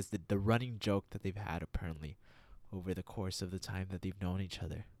 he says the running joke that they've had apparently over the course of the time that they've known each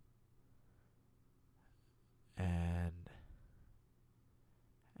other, and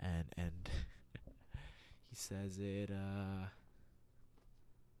and he says it.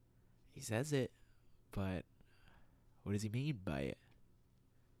 He says it, but what does he mean by it?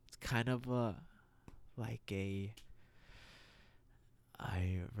 It's kind of like a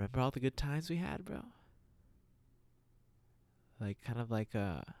I remember all the good times we had, bro. Like kind of like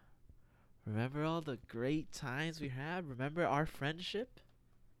a remember all the great times we had? Remember our friendship?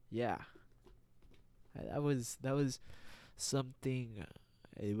 Yeah. That was something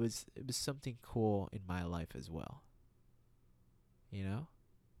it was something cool in my life as well. You know?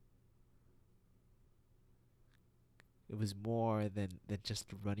 It was more than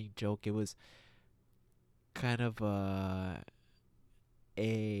just a running joke. It was kind of a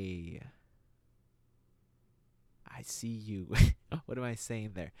I see you. What am I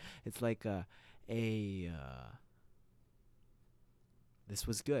saying there? It's like a this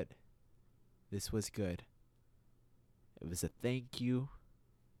was good. This was good. It was a thank you.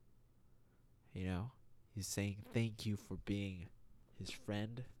 You know, he's saying thank you for being his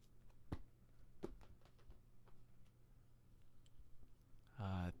friend.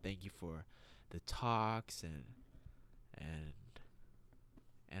 Thank you for the talks and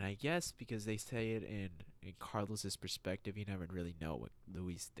and I guess because they say it in Carlos's perspective, you never really know what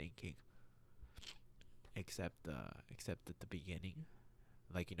Louis is thinking, except at the beginning,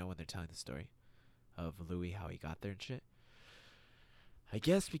 like when they're telling the story of Louis how he got there and shit. I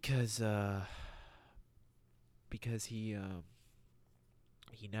guess because he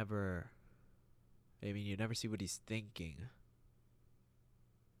never. I mean, you never see what he's thinking.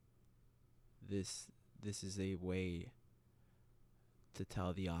 This is a way to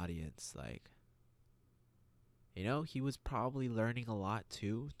tell the audience, like, he was probably learning a lot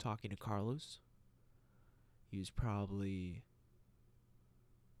too, talking to Carlos. He was probably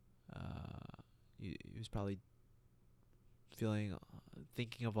he was probably feeling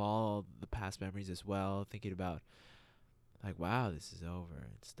thinking of all the past memories as well, thinking about like, wow, this is over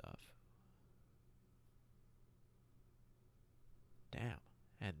and stuff. Damn.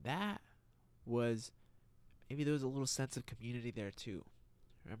 And that was maybe there was a little sense of community there too.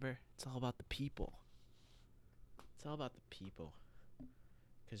 Remember? It's all about the people. It's all about the people.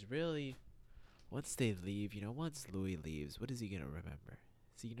 Because really, once they leave, once Louis leaves, what is he going to remember?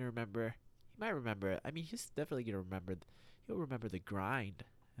 Is he going to remember? He might remember. I mean, he's definitely going to remember. He'll remember the grind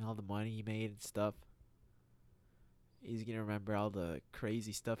and all the money he made and stuff. He's going to remember all the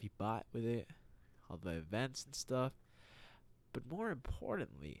crazy stuff he bought with it, all the events and stuff. But more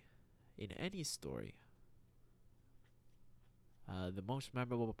importantly, in any story, the most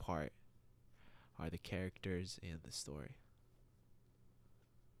memorable part are the characters in the story.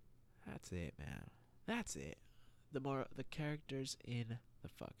 That's it, man. That's it. The characters in the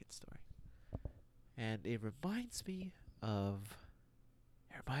fucking story. And it reminds me of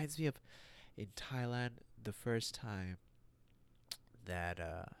in Thailand the first time that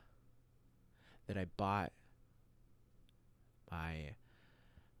that I bought my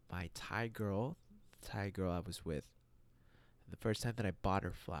Thai girl I was with. the first time that I bought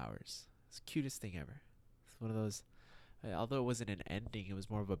her flowers. It's the cutest thing ever. It's one of those. Although it wasn't an ending, it was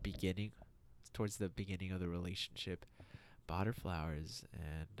more of a beginning. It's towards the beginning of the relationship. Bought her flowers,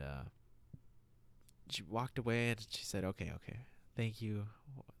 and she walked away, and she said, "Okay, okay, thank you."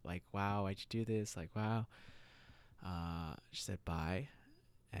 Like, wow, why'd you do this? Like, wow. She said bye,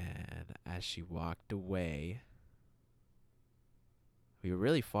 and as she walked away, we were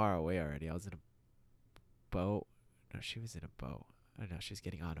really far away already. I was in a boat. No, she was in a boat. I don't know. She was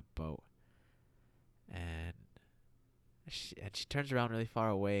getting on a boat, and she turns around really far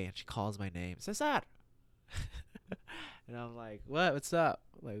away, and she calls my name, Cesar. And I'm like, what? What's up?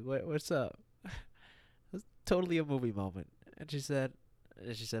 Like, what's up? It was totally a movie moment. And she said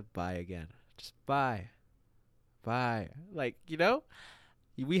bye again. Just bye, bye. Like,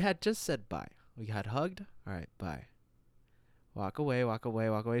 we had just said bye. We had hugged. All right, bye. Walk away, walk away,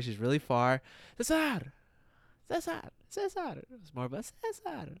 walk away. She's really far. Cesar, Cesar, Cesar. It's more of a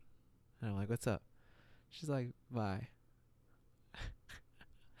Cesar. And I'm like, what's up? She's like, bye.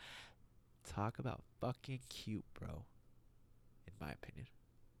 Talk about fucking cute, bro. In my opinion.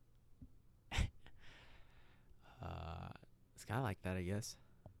 It's kind of like that, I guess,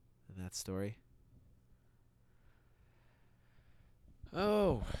 in that story.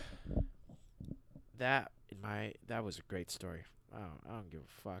 Oh, that was a great story. I don't give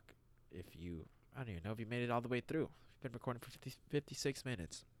a fuck if you. I don't even know if you made it all the way through. You've been recording for 56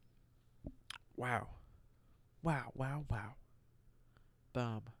 minutes. Wow, wow, wow, wow.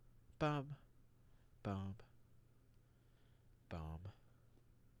 Bum, bum, bum, bum,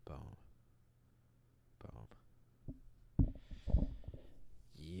 bum, bum.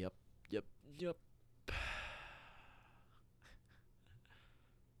 Yep, yep, yep.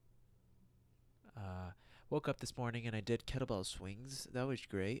 Uh, Woke up this morning and I did kettlebell swings. That was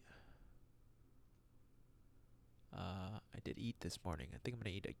great. I did eat this morning. I think I'm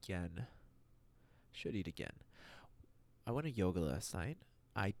gonna eat again. Should eat again. I went to yoga last night.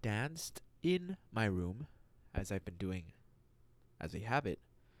 I danced in my room, as I've been doing as a habit.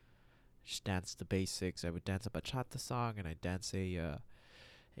 Just dance the basics. I would dance a bachata song and I dance a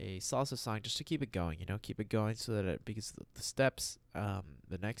salsa song just to keep it going. Keep it going so that because the steps.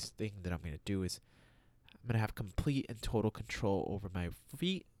 The next thing that I'm gonna do is I'm gonna have complete and total control over my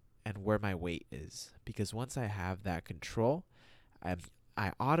feet and where my weight is. Because once I have that control, I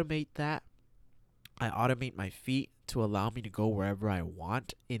automate that. I automate my feet to allow me to go wherever I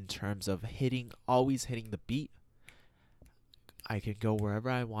want in terms of always hitting the beat. I can go wherever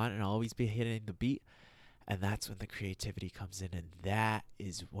I want and always be hitting the beat. And that's when the creativity comes in. And that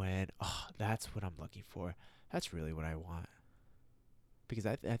is when, that's what I'm looking for. That's really what I want. Because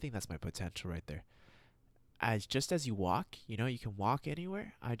I think that's my potential right there. Just as you walk, you can walk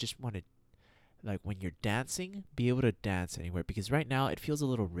anywhere. I just want to, like, when you're dancing, be able to dance anywhere. Because right now it feels a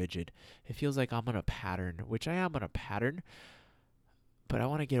little rigid. It feels like I'm on a pattern, which I am on a pattern. But I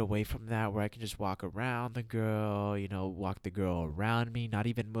want to get away from that, where I can just walk around the girl, walk the girl around me, not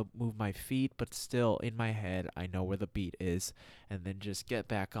even move my feet, but still in my head, I know where the beat is, and then just get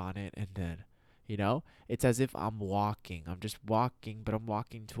back on it. And then, it's as if I'm walking. I'm just walking, but I'm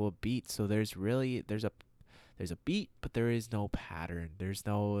walking to a beat. So there's a beat, but there is no pattern. There's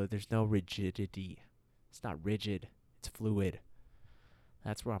no rigidity. It's not rigid. It's fluid.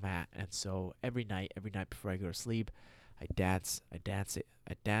 That's where I'm at. And so every night before I go to sleep, I dance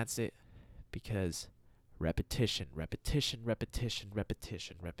it, because repetition.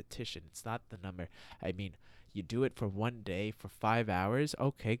 It's not the number. I mean, you do it for one day for 5 hours.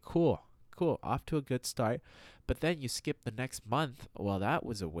 Okay, cool. Off to a good start. But then you skip the next month. Well, that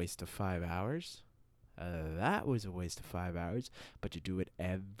was a waste of 5 hours. But you do it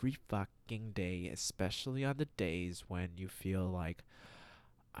every fucking day, especially on the days when you feel like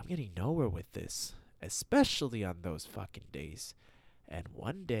I'm getting nowhere with this, especially on those fucking days. And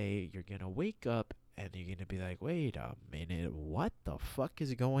one day you're gonna wake up and you're gonna be like, wait a minute, what the fuck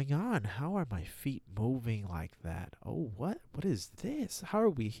is going on? How are my feet moving like that? Oh, what is this? How are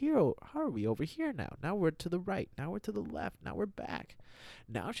we here? How are we over here now? Now we're to the right, now we're to the left, now we're back.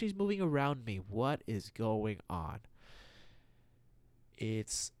 Now she's moving around me. What is going on?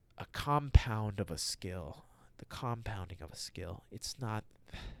 It's a compound of a skill. The compounding of a skill. It's not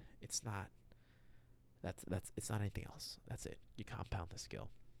it's not anything else. That's it. You compound the skill.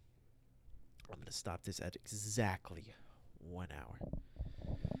 I'm going to stop this at exactly 1 hour.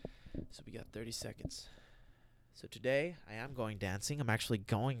 So we got 30 seconds. So today I am going dancing. I'm actually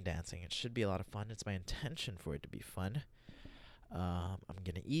going dancing. It should be a lot of fun. It's my intention for it to be fun. I'm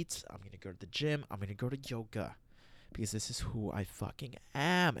going to eat. I'm going to go to the gym. I'm going to go to yoga. Because this is who I fucking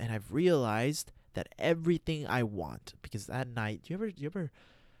am. And I've realized that everything I want, because at night, you ever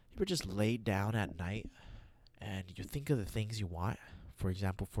just lay down at night and you think of the things you want? For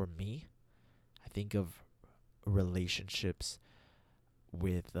example, for me, I think of relationships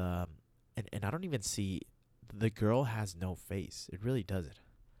with and I don't even see, the girl has no face. It really doesn't.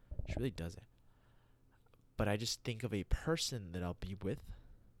 She really doesn't. But I just think of a person that I'll be with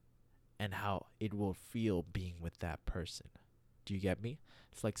and how it will feel being with that person. Do you get me?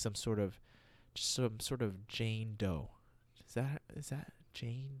 It's like some sort of Jane Doe. Is that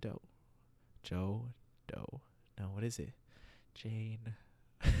Jane Doe? Joe Doe. No, what is it? Jane.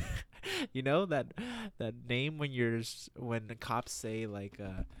 You know that name when when the cops say like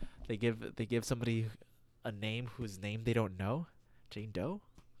they give somebody a name whose name they don't know? Jane Doe?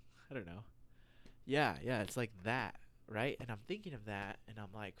 I don't know. Yeah, yeah, it's like that, right? And I'm thinking of that, and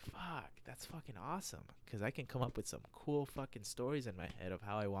I'm like, fuck, that's fucking awesome. Because I can come up with some cool fucking stories in my head of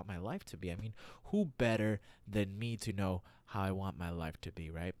how I want my life to be. I mean, who better than me to know how I want my life to be,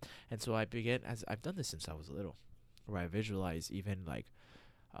 right? And so I begin, as I've done this since I was little, where I visualize even like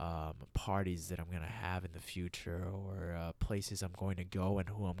parties that I'm going to have in the future, or places I'm going to go and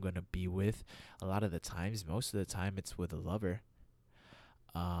who I'm going to be with. A lot of the times, most of the time, it's with a lover.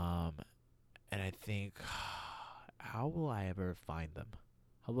 Um, and I think, how will I ever find them?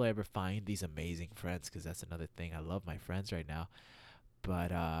 How will I ever find these amazing friends? Because that's another thing. I love my friends right now,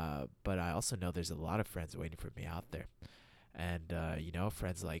 but I also know there's a lot of friends waiting for me out there, and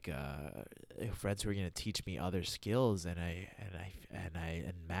friends like friends who are gonna teach me other skills, and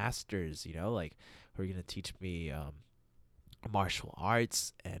masters. Like who are gonna teach me martial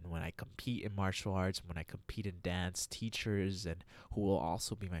arts, and when I compete in martial arts, when I compete in dance, teachers, and who will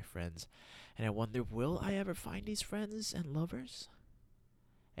also be my friends. And I wonder, will I ever find these friends and lovers?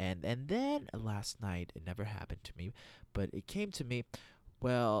 And then last night, it never happened to me, but it came to me.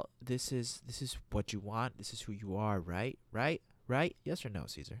 Well, this is what you want. This is who you are, right? Right? Right? Yes or no,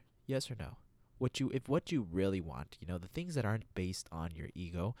 Caesar? Yes or no? What you really want, the things that aren't based on your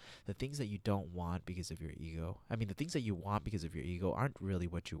ego, the things that you don't want because of your ego. I mean, the things that you want because of your ego aren't really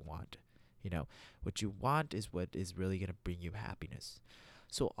what you want. What you want is what is really going to bring you happiness.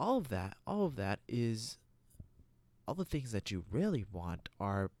 So all of that is all the things that you really want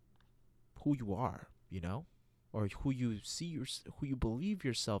are who you are, or who you believe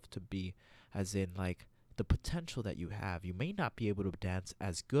yourself to be, as in like the potential that you have. You may not be able to dance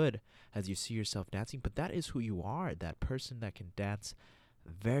as good as you see yourself dancing, but that is who you are, that person that can dance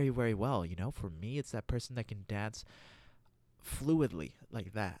very, very well. For me, it's that person that can dance fluidly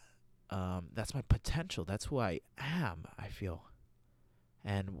like that. That's my potential. That's who I am, I feel.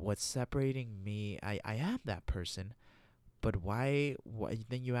 And what's separating me, I am that person. But why?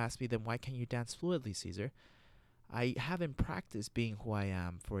 Then you ask me, then why can't you dance fluidly, Caesar? I haven't practiced being who I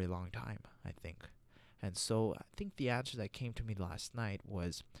am for a long time, I think. And so I think the answer that came to me last night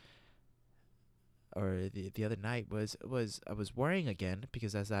was, or the other night was I was worrying again,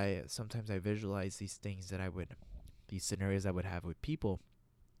 because as I sometimes I visualize these things these scenarios I would have with people,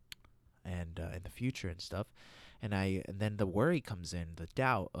 and in the future and stuff, and then the worry comes in, the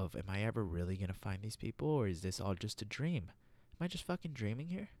doubt of, am I ever really gonna find these people, or is this all just a dream? Am I just fucking dreaming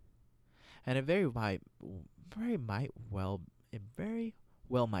here? And it very well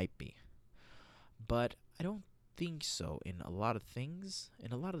might be, but I don't think so in a lot of things,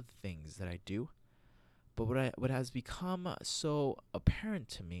 the things that I do. But what has become so apparent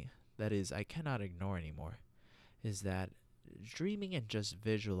to me, that is I cannot ignore anymore, is that dreaming and just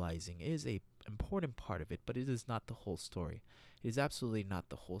visualizing is a important part of it, but it is not the whole story. It is absolutely not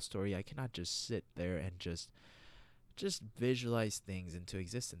the whole story. I cannot just sit there and just visualize things into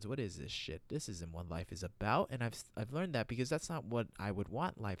existence. What is this shit? This isn't what life is about, and I've learned that, because that's not what I would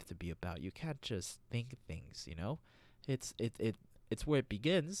want life to be about. You can't just think things. It's where it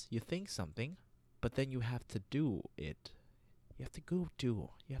begins. You think something, but then you have to do it. You have to go do.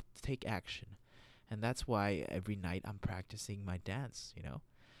 You have to take action. And that's why every night I'm practicing my dance,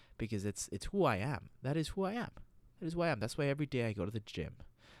 because it's who I am. That is who I am. That is who I am. That's why every day I go to the gym.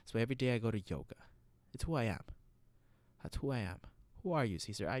 That's why every day I go to yoga. It's who I am. That's who I am. Who are you,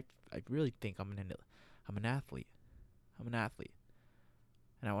 Caesar? I really think I'm an athlete. I'm an athlete,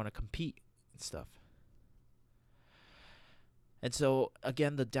 and I want to compete and stuff. And so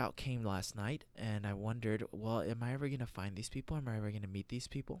again, the doubt came last night, and I wondered, well, am I ever gonna find these people? Am I ever gonna meet these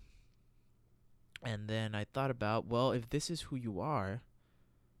people? And then I thought about, well, if this is who you are,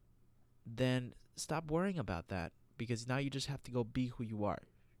 then stop worrying about that, because now you just have to go be who you are.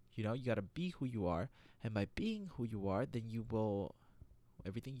 You got to be who you are, and by being who you are, then you will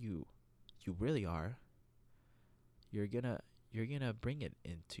everything you really are, you're going to bring it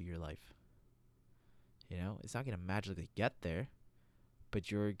into your life. It's not going to magically get there,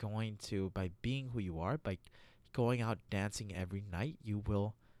 but you're going to, by being who you are, by going out dancing every night, you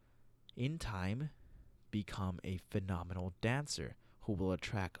will, in time, become a phenomenal dancer who will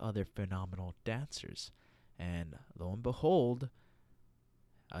attract other phenomenal dancers. And lo and behold,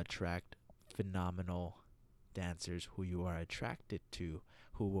 attract phenomenal dancers who you are attracted to,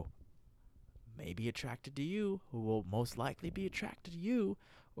 who will may be attracted to you, who will most likely be attracted to you,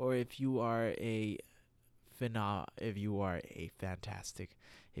 or if you are a fantastic,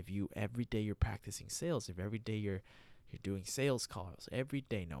 if you every day you're practicing sales, if every day you're doing sales calls every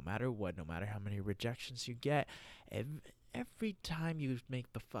day, no matter what, no matter how many rejections you get, every time you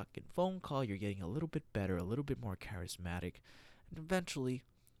make the fucking phone call, you're getting a little bit better, a little bit more charismatic, and eventually,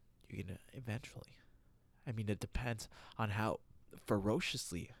 I mean, it depends on how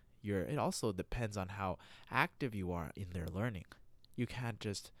ferociously it also depends on how active you are in their learning. You can't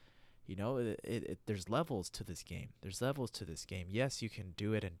just, there's levels to this game. Yes, you can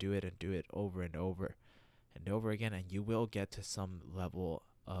do it and do it and do it over and over and over again, and you will get to some level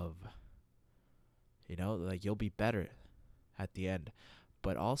of, like you'll be better at the end.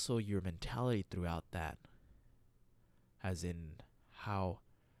 But also your mentality throughout that, as in how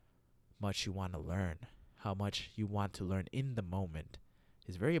much you want to learn, how much you want to learn in the moment,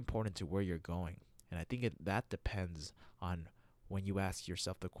 is very important to where you're going. And I think that depends on when you ask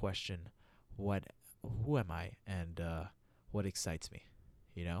yourself the question, who am I, and what excites me,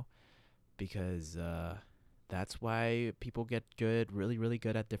 because that's why people get good, really, really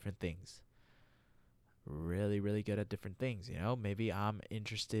good at different things. Really, really good at different things, Maybe I'm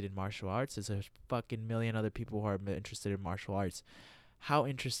interested in martial arts. There's a fucking million other people who are interested in martial arts. How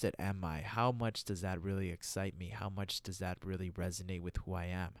interested am I? How much does that really excite me? How much does that really resonate with who I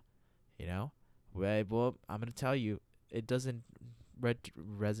am? Well, I'm going to tell you, it doesn't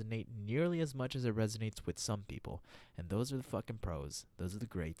resonate nearly as much as it resonates with some people. And those are the fucking pros. Those are the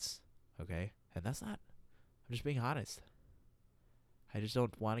greats. Okay? And I'm just being honest. I just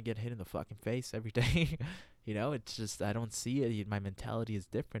don't want to get hit in the fucking face every day. It's just, I don't see it. My mentality is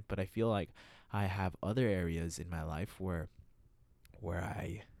different, but I feel like I have other areas in my life where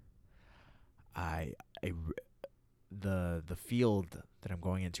the field that I'm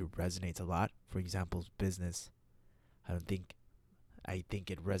going into resonates a lot. For example, business. I think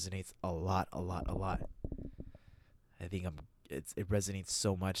it resonates a lot. I think it resonates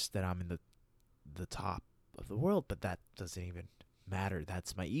so much that I'm in the top of the world, but that doesn't even matter.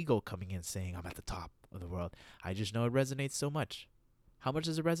 That's my ego coming in saying I'm at the top of the world. I just know it resonates so much. How much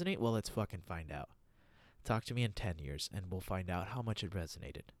does it resonate? Well, let's fucking find out. Talk to me in 10 years, and we'll find out how much it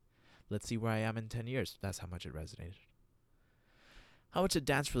resonated. Let's see where I am in 10 years. That's how much it resonated. How much did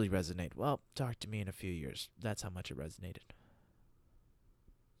dance really resonate? Well, talk to me in a few years. That's how much it resonated.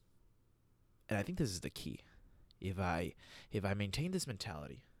 And I think this is the key. If I maintain this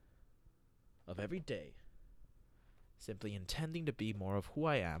mentality of every day simply intending to be more of who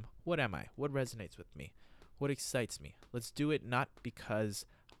I am, what am I? What resonates with me? What excites me? Let's do it not because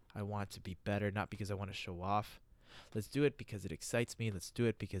I want to be better, not because I want to show off. Let's do it because it excites me. Let's do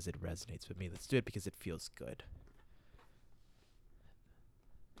it because it resonates with me. Let's do it because it feels good.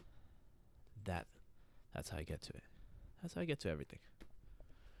 That's how I get to it. That's how I get to everything.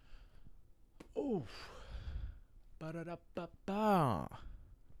 Oof. Ba-da-da-ba-ba.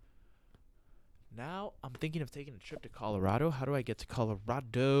 Now I'm thinking of taking a trip to Colorado. How do I get to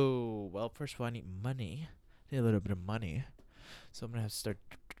Colorado? Well, first of all, I need money. I need a little bit of money. So I'm going to have to start.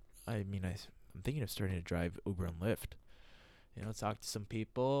 I'm thinking of starting to drive Uber and Lyft. Talk to some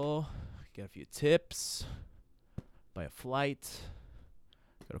people, get a few tips, buy a flight,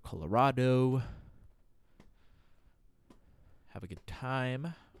 go to Colorado, have a good time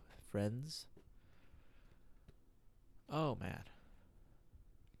with friends. Oh, man.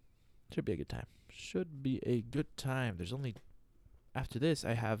 Should be a good time. There's only, after this,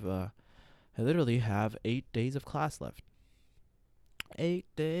 I literally have 8 days of class left. 8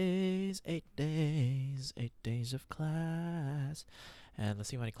 days of class. And let's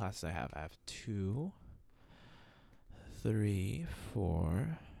see how many classes I have. I have 2, 3,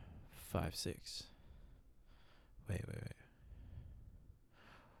 4, 5, 6. Wait.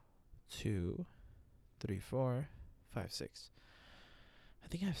 2, 3, 4, 5, 6. I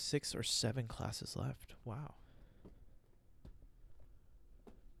think I have 6 or 7 classes left. Wow.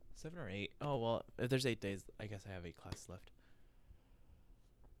 7 or 8. Oh, well, if there's 8 days, I guess I have 8 classes left.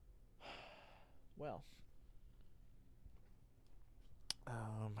 Well,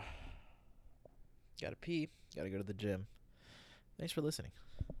 gotta pee. Gotta go to the gym. Thanks for listening.